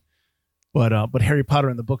 Movies. Yeah. But Harry Potter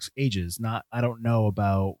in the books ages. I don't know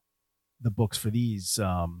about the books for these,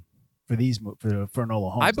 for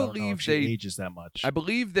Enola Holmes. I believe she ages that much. I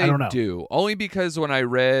believe they do. Only because when I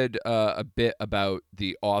read a bit about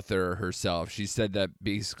the author herself, she said that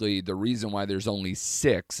basically the reason why there's only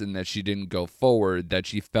 6 and that she didn't go forward, that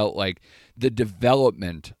she felt like the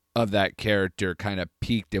development of that character kind of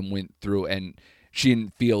peaked and went through, and she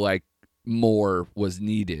didn't feel like more was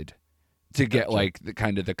needed to get like the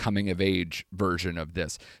kind of the coming of age version of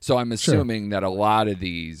this. So I'm assuming that a lot of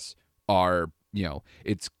these are,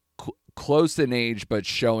 it's close in age, but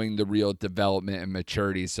showing the real development and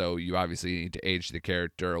maturity. So you obviously need to age the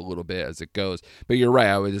character a little bit as it goes. But you're right.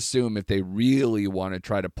 I would assume if they really want to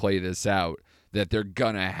try to play this out, that they're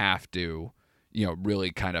going to have to,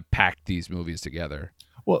 really kind of pack these movies together.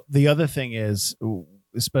 Well, the other thing is,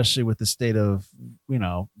 especially with the state of,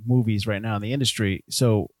 movies right now in the industry.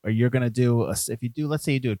 So you're going to do, let's say you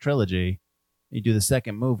do a trilogy, you do the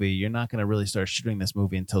second movie, you're not going to really start shooting this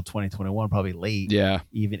movie until 2021, probably late. Yeah.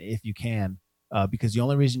 Even if you can, because the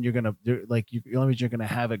only reason you're going to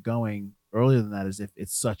have it going earlier than that is if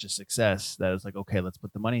it's such a success that it's like, okay, let's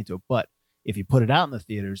put the money into it. But if you put it out in the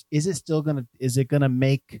theaters, is it going to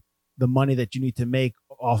make the money that you need to make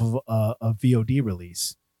off of a VOD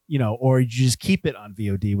release, or you just keep it on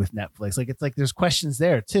VOD with Netflix? It's like there's questions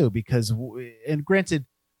there too, because, and granted,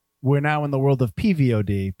 we're now in the world of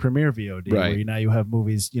PVOD, Premiere VOD, right, where now you have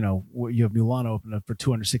movies, you have Mulan open up for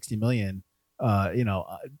 $260 million,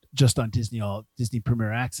 just on Disney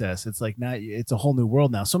Premiere Access. It's like now it's a whole new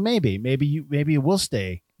world now. So maybe it will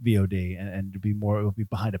stay VOD and it will be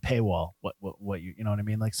behind a paywall. What you know what I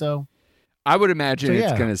mean? So I would imagine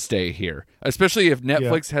it's going to stay here, especially if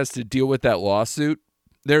Netflix has to deal with that lawsuit.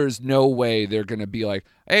 There is no way they're going to be like,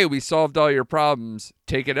 hey, we solved all your problems,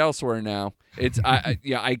 take it elsewhere now. It's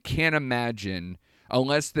I can't imagine,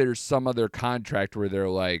 unless there's some other contract where they're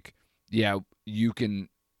like, yeah, you can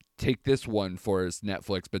take this one for us,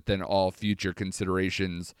 Netflix, but then all future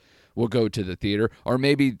considerations will go to the theater. Or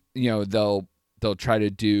maybe, they'll try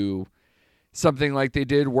to do something like they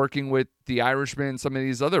did working with The Irishman and some of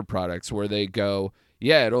these other products, where they go,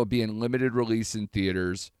 yeah, it'll be in limited release in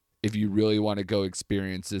theaters if you really want to go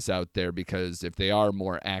experience this out there, because if they are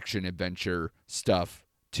more action adventure stuff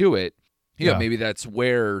to it, maybe that's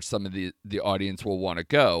where some of the audience will want to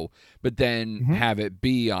go, but then have it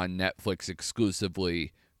be on Netflix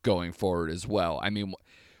exclusively going forward as well. I mean,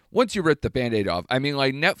 once you rip the Band-Aid off, I mean,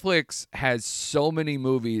 like, Netflix has so many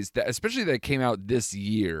movies that, especially that came out this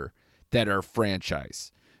year, that are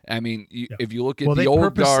franchise. I mean, if you look at the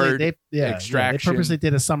Old Guard, Extraction, they purposely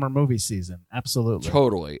did a summer movie season. Absolutely.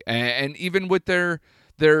 Totally. And even with their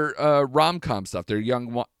rom-com stuff, their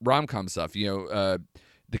young rom-com stuff, The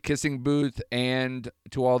Kissing Booth and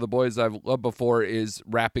To All the Boys I've Loved Before is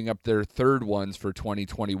wrapping up their third ones for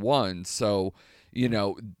 2021. So,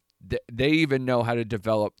 they even know how to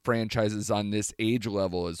develop franchises on this age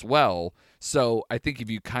level as well. So I think if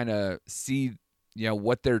you kind of see,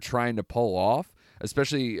 what they're trying to pull off,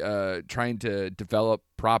 especially trying to develop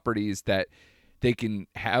properties that they can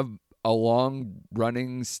have a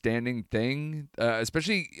long-running, standing thing,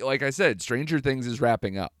 especially, like I said, Stranger Things is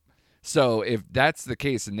wrapping up. So if that's the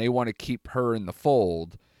case and they want to keep her in the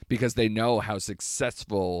fold because they know how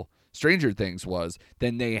successful Stranger Things was,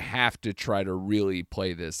 then they have to try to really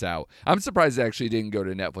play this out. I'm surprised it actually didn't go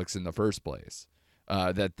to Netflix in the first place.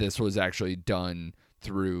 That this was actually done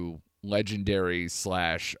through Legendary /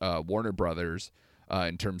 Warner Brothers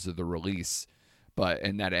in terms of the release,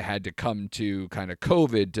 and that it had to come to kind of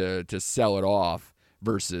COVID to sell it off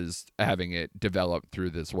versus having it developed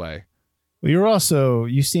through this way. Well, you also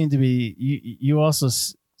seem to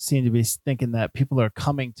be thinking that people are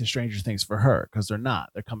coming to Stranger Things for her, because they're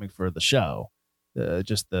not. They're coming for the show,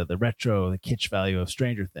 the retro, the kitsch value of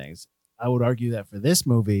Stranger Things. I would argue that for this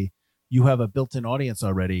movie, you have a built-in audience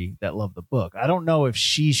already that love the book. I don't know if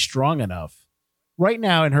she's strong enough right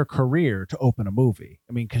now in her career to open a movie.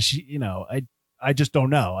 I mean, because she, I just don't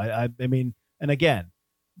know. I mean, and again,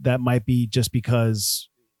 that might be just because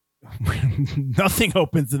nothing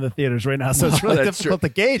opens in the theaters right now, so it's really difficult to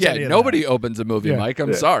gauge. Yeah, nobody opens a movie, Mike.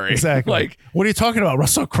 I'm sorry. Exactly. Like, what are you talking about?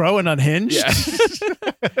 Russell Crowe and Unhinged? Yeah.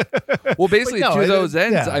 Well, basically, to those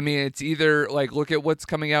ends, I mean, it's either like, look at what's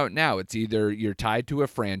coming out now. It's either you're tied to a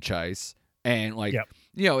franchise, and like,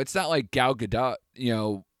 it's not like Gal Gadot,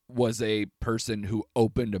 was a person who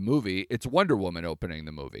opened a movie. It's Wonder Woman opening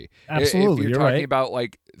the movie. Absolutely. If you're talking about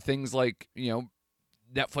like things like,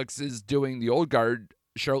 Netflix is doing the old guard,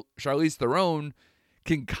 Charlize Theron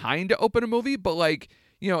can kind of open a movie, but like,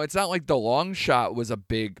 it's not like The Long Shot was a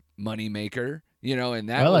big money maker, and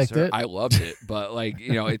that was her. I loved it, but like,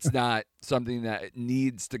 it's not something that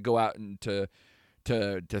needs to go out into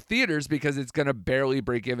to theaters because it's going to barely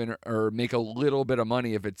break even or make a little bit of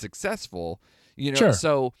money if it's successful, Sure.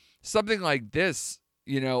 So something like this,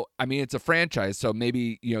 I mean, it's a franchise, so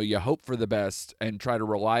maybe, you hope for the best and try to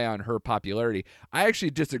rely on her popularity. I actually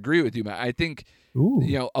disagree with you, Matt. I think,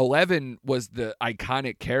 11 was the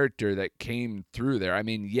iconic character that came through there. I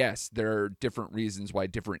mean, yes, there are different reasons why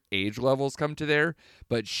different age levels come to there,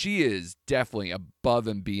 but she is definitely above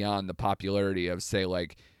and beyond the popularity of, say,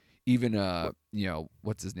 like, even,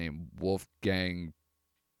 what's his name? Wolfgang.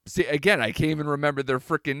 See, again, I can't even remember their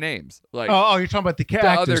freaking names. Like, you're talking about the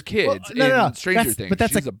characters. The other kids in Stranger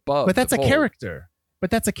Things. She's above. But that's the a fold. character. But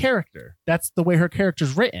that's a character. That's the way her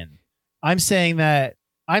character's written. I'm saying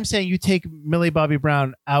you take Millie Bobby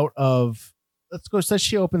Brown out of. Let's go. Say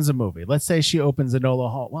she opens a movie. Let's say she opens Enola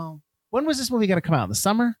Hall. Well, when was this movie going to come out? In the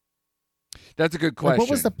summer? That's a good question. Like, what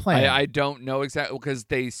was the plan? I don't know exactly because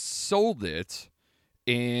they sold it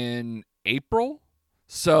in April.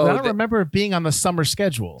 So I don't remember it being on the summer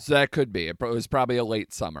schedule. So that could be. It was probably a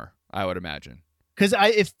late summer, I would imagine. Because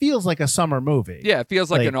it feels like a summer movie. Yeah, it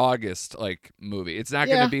feels like an August movie. It's not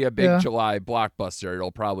going to be a big July blockbuster.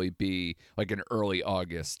 It'll probably be like an early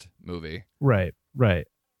August movie. Right.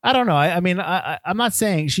 I don't know. I mean, I'm not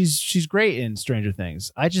saying she's great in Stranger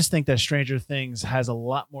Things. I just think that Stranger Things has a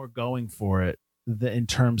lot more going for it in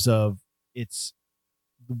terms of its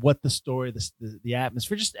what the story, the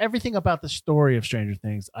atmosphere, just everything about the story of Stranger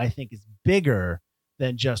Things, I think is bigger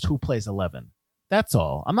than just who plays 11. That's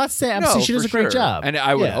all. I'm not saying. I'm saying she does a great job, and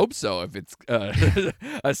I would hope so. If it's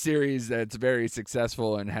a series that's very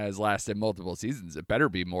successful and has lasted multiple seasons, it better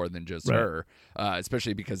be more than just her,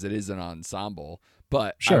 especially because it is an ensemble.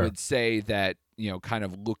 But I would say that kind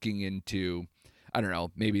of looking into, I don't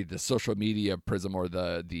know, maybe the social media prism or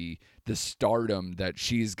the stardom that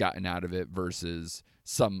she's gotten out of it versus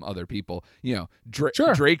some other people.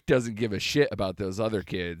 Drake doesn't give a shit about those other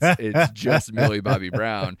kids. It's just Millie Bobby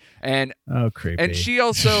Brown. And creepy. And she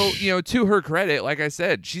also, to her credit, like I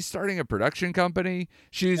said, she's starting a production company.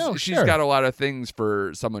 She's got a lot of things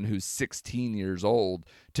for someone who's 16 years old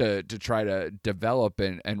to try to develop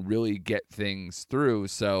and really get things through.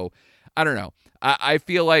 So I don't know. I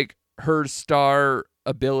feel like her star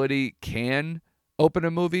ability can open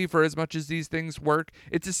a movie for as much as these things work.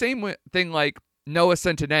 It's the same thing like Noah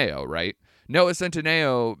Centineo, right? Noah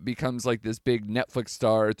Centineo becomes like this big Netflix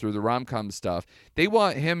star through the rom-com stuff. They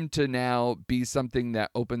want him to now be something that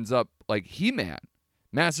opens up like He-Man,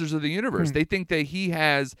 Masters of the Universe. They think that he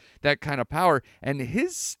has that kind of power, and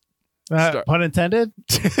his pun intended.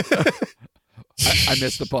 I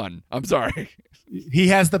missed the pun. I'm sorry. He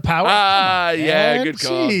has the power. Yeah, good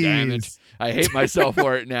call. Damn it. I hate myself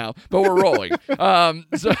for it now, but we're rolling. But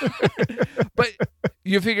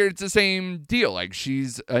you figure it's the same deal. Like,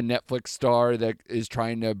 she's a Netflix star that is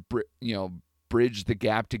trying to, bridge the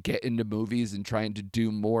gap to get into movies and trying to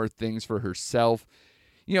do more things for herself.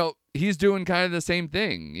 He's doing kind of the same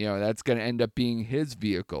thing. That's going to end up being his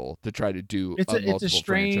vehicle to try to do it's a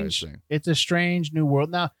strange thing. It's a strange new world.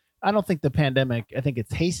 Now, I don't think the pandemic, I think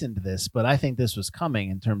it's hastened this, but I think this was coming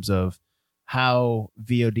in terms of how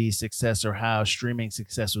VOD success or how streaming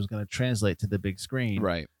success was going to translate to the big screen,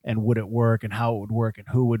 Right. and would it work and how it would work and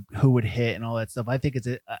who would hit and all that stuff. I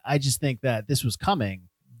just think that this was coming.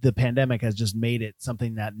 The pandemic has just made it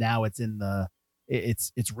something that now it's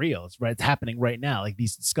real. It's right. It's happening right now. Like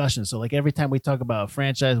these discussions. So like every time we talk about a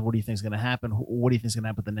franchise, what do you think is going to happen? What do you think is going to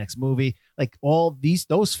happen with the next movie? Like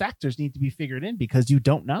those factors need to be figured in because you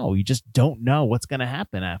don't know. You just don't know what's going to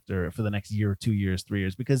happen for the next year, 2 years, 3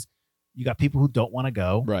 years, because you got people who don't want to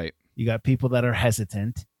go. Right. You got people that are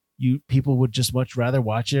hesitant. People would just much rather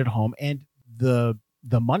watch it at home. And the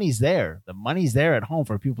money's there. The money's there at home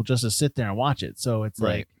for people just to sit there and watch it. So it's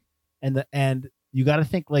right. like, and you got to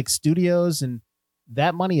think like studios, and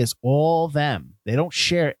that money is all them. They don't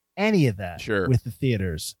share any of that with the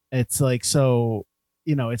theaters. It's like, so,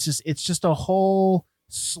 it's just a whole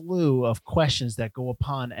slew of questions that go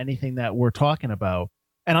upon anything that we're talking about.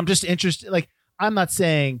 And I'm just interested. Like, I'm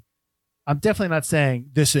definitely not saying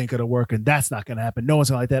this ain't going to work and that's not going to happen. No one's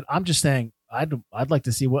going to like that. I'm just saying I'd like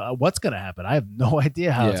to see what's going to happen. I have no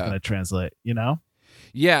idea how it's going to translate,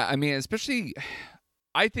 Yeah. I mean, especially,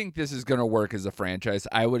 I think this is going to work as a franchise.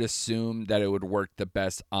 I would assume that it would work the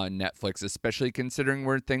best on Netflix, especially considering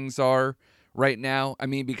where things are right now. I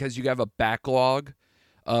mean, because you have a backlog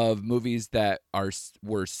of movies that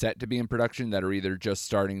were set to be in production that are either just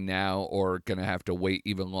starting now or going to have to wait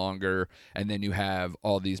even longer. And then you have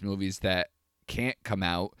all these movies that can't come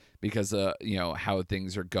out because of, how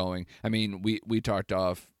things are going. I mean, we talked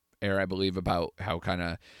off air, I believe, about how kind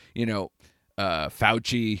of,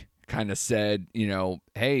 Fauci kind of said,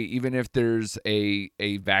 hey, even if there's a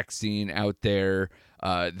vaccine out there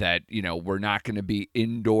that, we're not going to be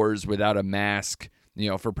indoors without a mask,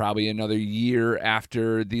 for probably another year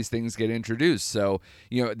after these things get introduced. So,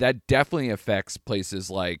 that definitely affects places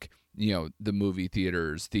like, the movie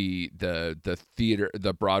theaters, the theater,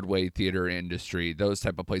 the Broadway theater industry, those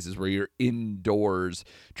type of places where you're indoors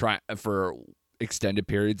for extended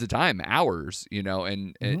periods of time, hours,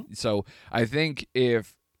 and so I think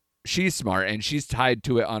if she's smart and she's tied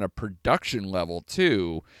to it on a production level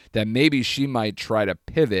too, that maybe she might try to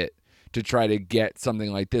pivot to try to get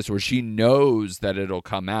something like this where she knows that it'll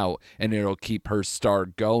come out and it'll keep her star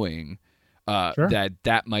going.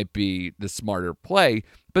 That might be the smarter play.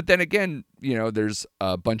 But then again, there's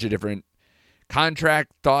a bunch of different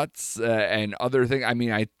contract thoughts and other things. I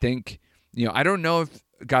mean, I think, I don't know if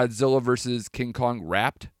Godzilla versus King Kong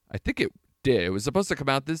wrapped. I think it did. It was supposed to come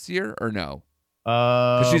out this year or no?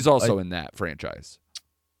 Because she's also in that franchise.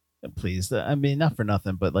 Please, I mean, not for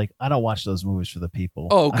nothing, but like, I don't watch those movies for the people.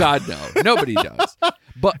 Oh God, no, nobody does.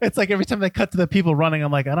 But it's like every time they cut to the people running,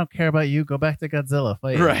 I'm like, I don't care about you. Go back to Godzilla.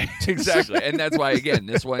 Fight. Right, exactly, and that's why again,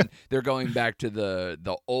 this one they're going back to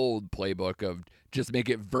the old playbook of just make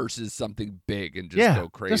it versus something big and just go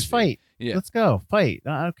crazy. Just fight. Yeah, let's go fight.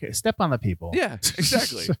 Okay, step on the people. Yeah,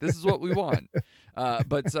 exactly. This is what we want.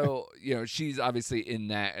 But so she's obviously in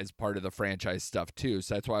that as part of the franchise stuff too.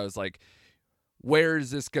 So that's why I was like, where is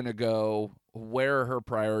this going to go? Where are her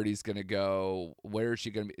priorities going to go? Where is she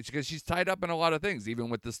going to be? It's because she's tied up in a lot of things, even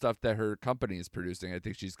with the stuff that her company is producing. I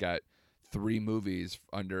think she's got 3 movies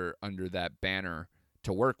under that banner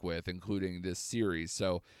to work with, including this series.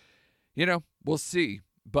 So, we'll see.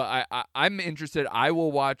 But I'm interested. I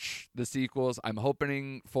will watch the sequels. I'm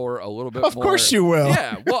hoping for a little bit more. Of course you will.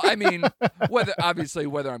 Yeah. Well, I mean, whether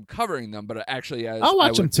I'm covering them, but actually I'll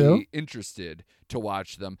watch them too. Be interested to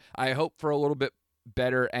watch them. I hope for a little bit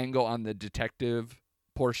better angle on the detective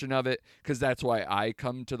portion of it, because that's why I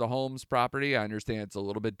come to the Holmes property. I understand it's a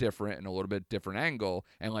little bit different and a little bit different angle.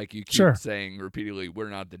 And like you keep saying repeatedly, we're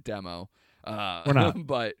not the demo. We're not.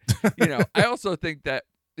 But, I also think that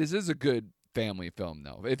this is a good family film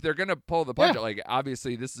though. If they're gonna pull the punch, like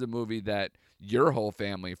obviously this is a movie that your whole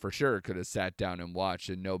family for sure could have sat down and watched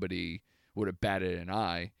and nobody would have batted an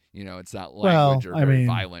eye. It's not language or very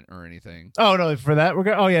violent or anything. Oh no, for that we're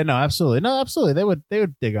going. Oh yeah, no, absolutely, They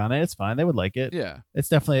would dig on it. It's fine. They would like it. Yeah, it's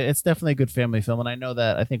definitely a good family film. And I know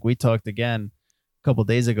that I think we talked again a couple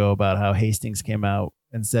days ago about how Hastings came out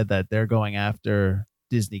and said that they're going after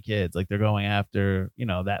Disney kids, like they're going after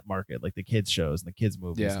that market, like the kids shows and the kids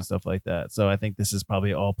movies and stuff like that. So I think this is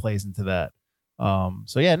probably all plays into that.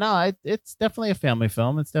 So yeah, no, it's definitely a family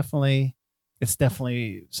film. It's definitely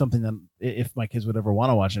something that if my kids would ever want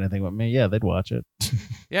to watch anything with me, they'd watch it.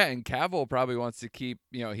 Yeah, and Cavill probably wants to keep,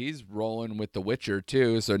 he's rolling with The Witcher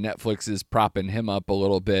too, so Netflix is propping him up a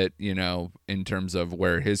little bit, in terms of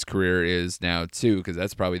where his career is now too, because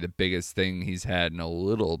that's probably the biggest thing he's had in a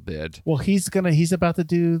little bit. Well, he's about to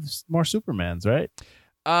do more Supermans, right?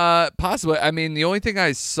 Possibly. I mean, the only thing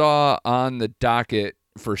I saw on the docket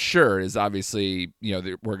for sure is obviously,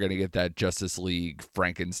 we're going to get that Justice League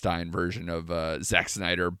Frankenstein version of Zack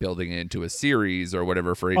Snyder building it into a series or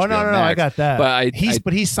whatever for HBO Oh, no, Max. I got that.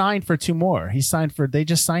 But he signed for 2 more. They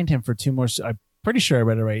just signed him for 2 more. I'm pretty sure I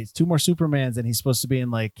read it right. It's 2 more Supermans, and he's supposed to be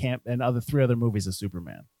in like camp and 3 other movies of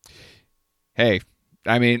Superman. Hey,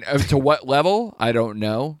 I mean, to what level? I don't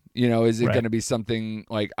know. Is it Right. going to be something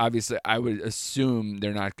like, obviously, I would assume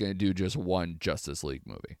they're not going to do just one Justice League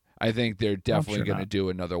movie. I think they're definitely going to do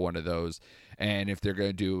another one of those. And if they're going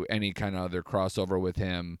to do any kind of other crossover with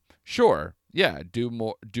him, sure. Yeah, do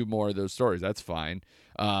more of those stories. That's fine.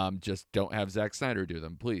 Just don't have Zack Snyder do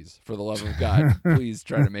them, please. For the love of God, please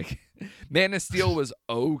try to make it. Man of Steel was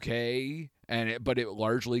okay, but it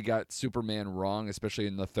largely got Superman wrong, especially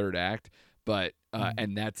in the 3rd act. But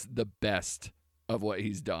and that's the best of what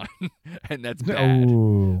he's done, and that's bad.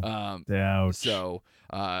 Ooh, ouch. So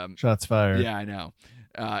shots fired. Yeah, I know.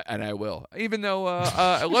 And I will, even though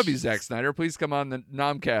I love you, Zack Snyder. Please come on the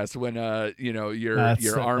Nomcast when your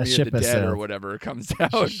Army of the Dead or whatever comes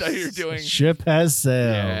out that you're doing. Ship has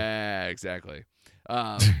sailed. Yeah, exactly.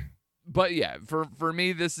 But yeah, for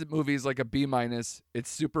me, this movie is like a B-. It's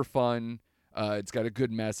super fun. It's got a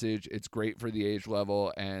good message. It's great for the age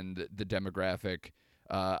level and the demographic.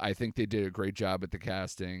 I think they did a great job at the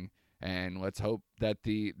casting, and let's hope that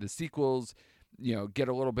the sequels, get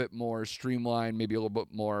a little bit more streamlined, maybe a little bit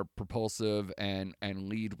more propulsive, and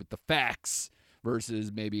lead with the facts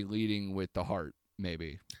versus maybe leading with the heart.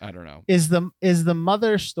 Maybe, I don't know. Is the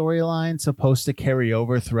mother storyline supposed to carry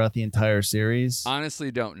over throughout the entire series?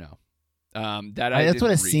 Honestly, don't know. That's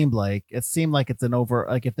what it seemed like. It seemed like it's an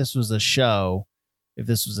if this was a show, if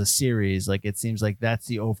this was a series, like it seems like that's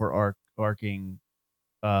the overarching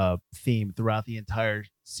theme throughout the entire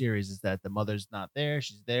series, is that the mother's not there.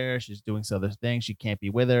 She's doing some other thing. She can't be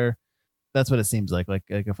with her. That's what it seems like. Like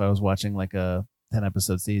if I was watching like a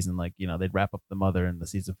 10-episode season, they'd wrap up the mother in the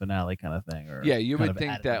season finale kind of thing. Or yeah, you would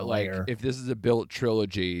think that if this is a built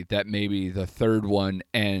trilogy, that maybe the 3rd one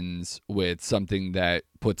ends with something that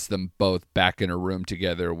puts them both back in a room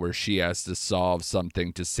together where she has to solve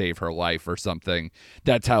something to save her life or something.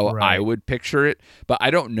 That's how I would picture it. But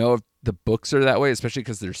I don't know if the books are that way, especially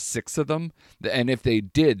because there's 6 of them. And if they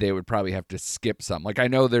did, they would probably have to skip some. Like I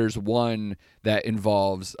know there's one that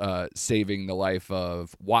involves saving the life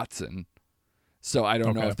of Watson. So I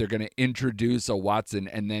don't know if they're going to introduce a Watson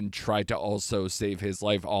and then try to also save his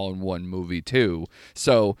life all in one movie too.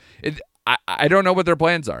 So I don't know what their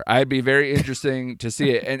plans are. I'd be very interesting to see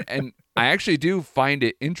it. And I actually do find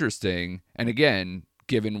it interesting. And again,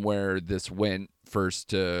 given where this went first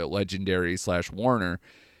to Legendary / Warner,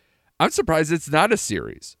 I'm surprised it's not a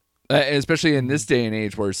series, especially in this day and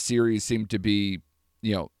age where series seem to be,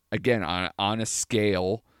 again, on a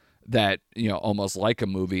scale that almost like a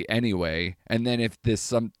movie anyway. And then if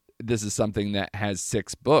this is something that has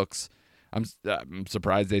 6 books, I'm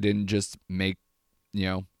surprised they didn't just make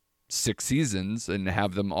 6 seasons and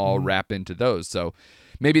have them all wrap into those. So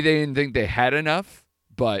maybe they didn't think they had enough,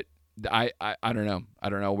 but I don't know. I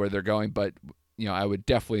don't know where they're going, but I would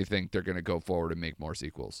definitely think they're going to go forward and make more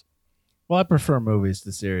sequels. Well, I prefer movies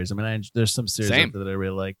to series. I mean, there's some series out there that I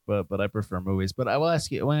really like, but I prefer movies. But I want to ask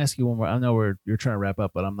you one more. I know you're trying to wrap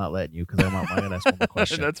up, but I'm not letting you because I'm going to ask one more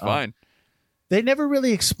question. That's fine. They never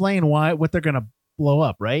really explain what they're going to blow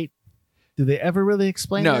up, right? Do they ever really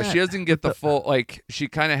explain that? No, she doesn't get the full, she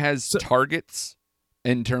kind of has targets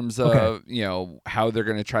in terms of, how they're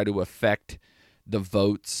going to try to affect the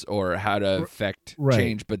votes or how to affect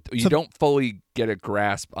change, but you don't fully get a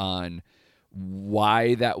grasp on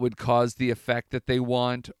why that would cause the effect that they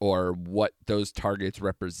want or what those targets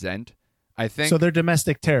represent. I think so. They're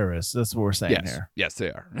domestic terrorists. That's what we're saying here. Yes, they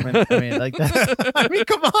are. I mean, like that. I mean,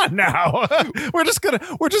 come on now. We're just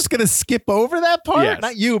gonna skip over that part. Yes.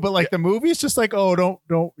 Not you, but the movie. It's just like, oh,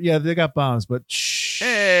 don't. Yeah, they got bombs, but shh.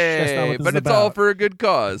 Hey, but it's all for a good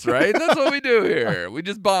cause, right? That's what we do here. We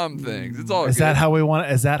just bomb things. It's all. Is good. that how we want?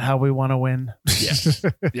 Is that how we want to win? Yes,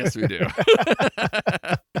 yes, we do.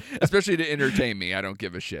 Especially to entertain me, I don't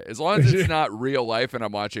give a shit. As long as it's not real life and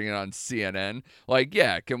I'm watching it on CNN.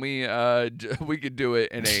 Can we? We could do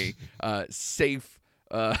it in a safe,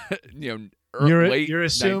 late you're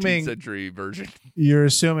assuming 19th century version. You're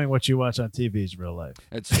assuming what you watch on TV is real life.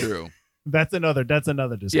 That's true. That's another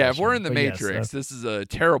discussion. Yeah, if we're in the Matrix, yes, this is a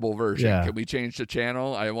terrible version. Yeah. Can we change the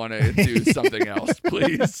channel? I want to do something else,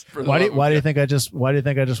 please. Why do you think I just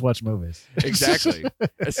watch movies? Exactly.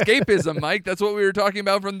 Escapism, Mike. That's what we were talking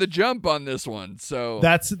about from the jump on this one. So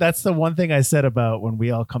that's the one thing I said about when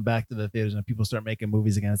we all come back to the theaters and people start making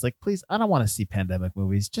movies again. It's like, please, I don't want to see pandemic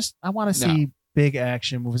movies. Just I want to see big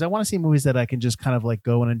action movies. I want to see movies that I can just kind of like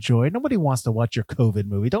go and enjoy. Nobody wants to watch your COVID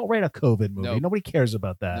movie. Don't write a COVID movie. Nope. Nobody cares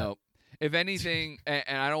about that. No. If anything,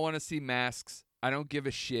 and I don't want to see masks. I don't give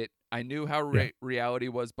a shit. I knew how reality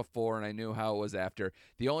was before, and I knew how it was after.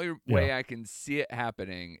 The only way I can see it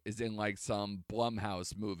happening is in like some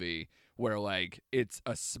Blumhouse movie where like it's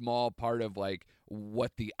a small part of like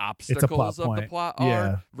what the obstacles of the plot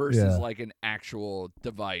are versus like an actual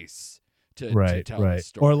device to tell the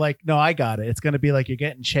story. Or like, no, I got it. It's going to be like you're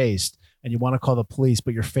getting chased and you want to call the police,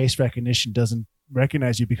 but your face recognition doesn't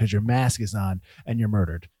recognize you because your mask is on and you're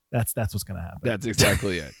murdered. That's what's going to happen. That's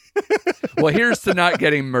exactly it. Well, here's to not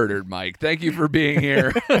getting murdered, Mike. Thank you for being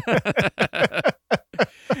here.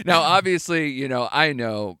 Now, obviously, I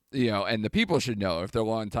know, and the people should know if they're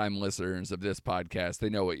longtime listeners of this podcast, they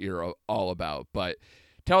know what you're all about. But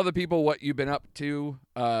tell the people what you've been up to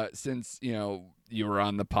since, you were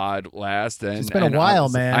on the pod last. And it's been a while,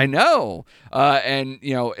 man. I know.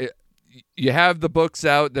 You have the books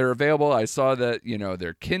out. They're available. I saw that,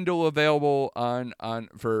 they're Kindle available on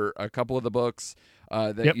for a couple of the books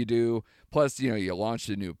that you do. Plus, you launched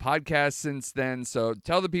a new podcast since then. So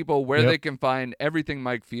tell the people where they can find everything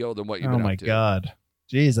Mike Field and what you've been up to. Oh, my God.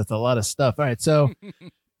 Jeez, that's a lot of stuff. All right. So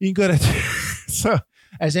you can go to so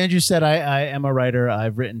as Andrew said, I am a writer.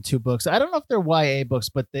 I've written 2 books. I don't know if they're YA books,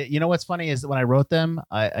 but what's funny is that when I wrote them,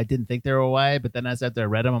 I didn't think they were YA, but then after I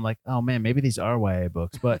read them, I'm like, oh man, maybe these are YA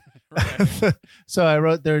books. But so I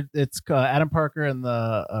wrote it's Adam Parker and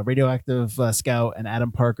the Radioactive Scout and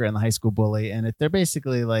Adam Parker and the High School Bully. And they're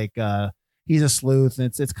basically like, he's a sleuth, and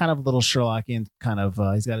it's kind of a little Sherlockian kind of,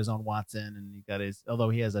 he's got his own Watson, and although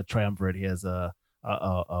he has a triumvirate, he has a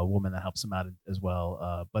woman that helps him out as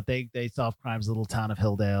well. But they solve crimes in the little town of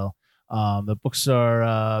Hilldale. The books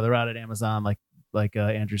are they're out at Amazon, like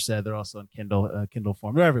Andrew said. They're also in Kindle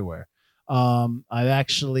form. They're everywhere. I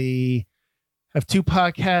actually have 2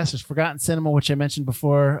 podcasts. There's Forgotten Cinema, which I mentioned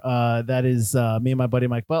before. That is me and my buddy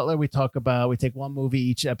Mike Butler. We take one movie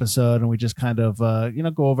each episode, and we just kind of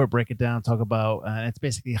go over it, break it down, talk about. And it's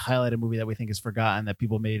basically highlight a movie that we think is forgotten, that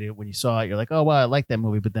people made it when you saw it. You're like, oh wow, I like that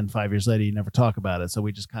movie, but then 5 years later, you never talk about it. So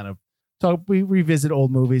we just kind of talk. We revisit old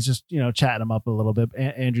movies, just chatting them up a little bit.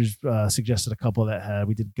 Andrew's suggested a couple that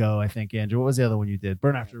we did go. I think Andrew, what was the other one you did?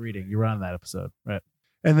 Burn After Reading. You were on that episode, right?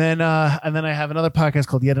 And then I have another podcast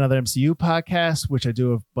called Yet Another MCU Podcast, which I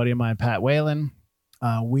do with a buddy of mine, Pat Whalen.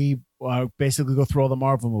 We basically go through all the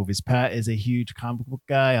Marvel movies. Pat is a huge comic book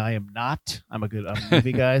guy. I am not. I'm a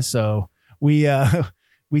movie guy. So we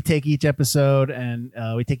take each episode and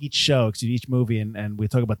we take each show, each movie, and we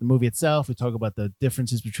talk about the movie itself. We talk about the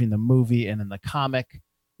differences between the movie and then the comic,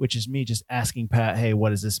 which is me just asking Pat, hey,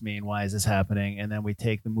 what does this mean? Why is this happening? And then we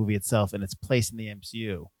take the movie itself and its place in the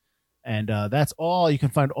MCU. And that's all. You can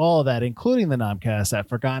find all of that, including the Nomcast, at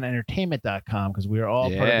ForgottenEntertainment.com, because we are all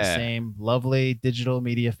part of the same lovely digital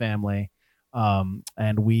media family.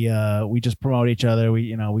 And we just promote each other.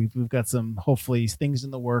 We've got some, hopefully, things in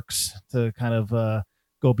the works to kind of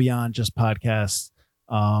go beyond just podcasts.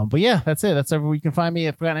 But yeah, that's it. That's everywhere. You can find me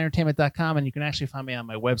at ForgottenEntertainment.com, and you can actually find me on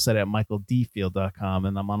my website at michaeldfield.com,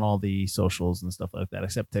 and I'm on all the socials and stuff like that,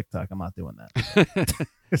 except TikTok. I'm not doing that.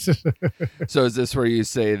 So is this where you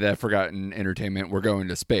say that Forgotten Entertainment, we're going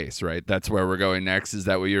to space, right? That's where we're going next. Is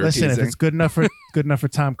that what you're teasing? If it's good enough for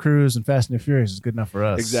Tom Cruise and Fast and the Furious, it's good enough for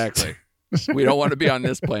us. Exactly. We don't want to be on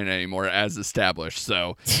this plane anymore, as established.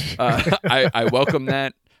 So I welcome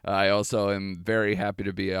that. I also am very happy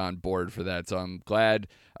to be on board for that. So I'm glad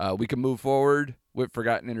we can move forward with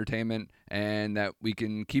Forgotten Entertainment and that we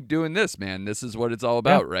can keep doing this, man. This is what it's all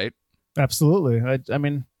about, right? Absolutely. I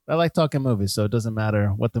mean, I like talking movies, so it doesn't matter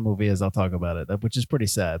what the movie is. I'll talk about it, which is pretty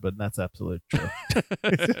sad, but that's absolutely true.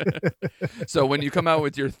 So when you come out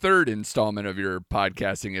with your 3rd installment of your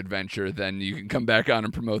podcasting adventure, then you can come back on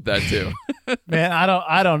and promote that too. Man,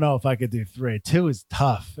 I don't know if I could do 3. 2 is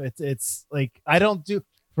tough. It's like I don't do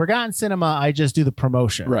Forgotten Cinema. I just do the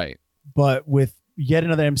promotion, right? But with Yet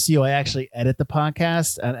Another MCU, I actually edit the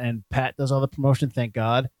podcast, and Pat does all the promotion. Thank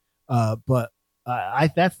God. But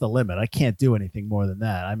that's the limit. I can't do anything more than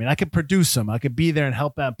that. I mean, I could produce them. I could be there and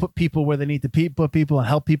help out, put people where they need to put people, and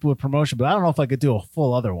help people with promotion. But I don't know if I could do a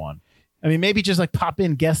full other one. I mean, maybe just like pop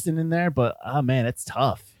in guesting in there. But man, it's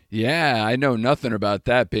tough. Yeah, I know nothing about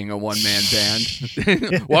that being a one-man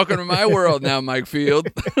band. Welcome to my world now, Mike Field.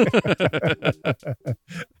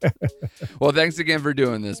 Well, thanks again for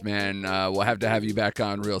doing this, man. We'll have to have you back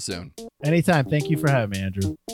on real soon. Anytime. Thank you for having me, Andrew.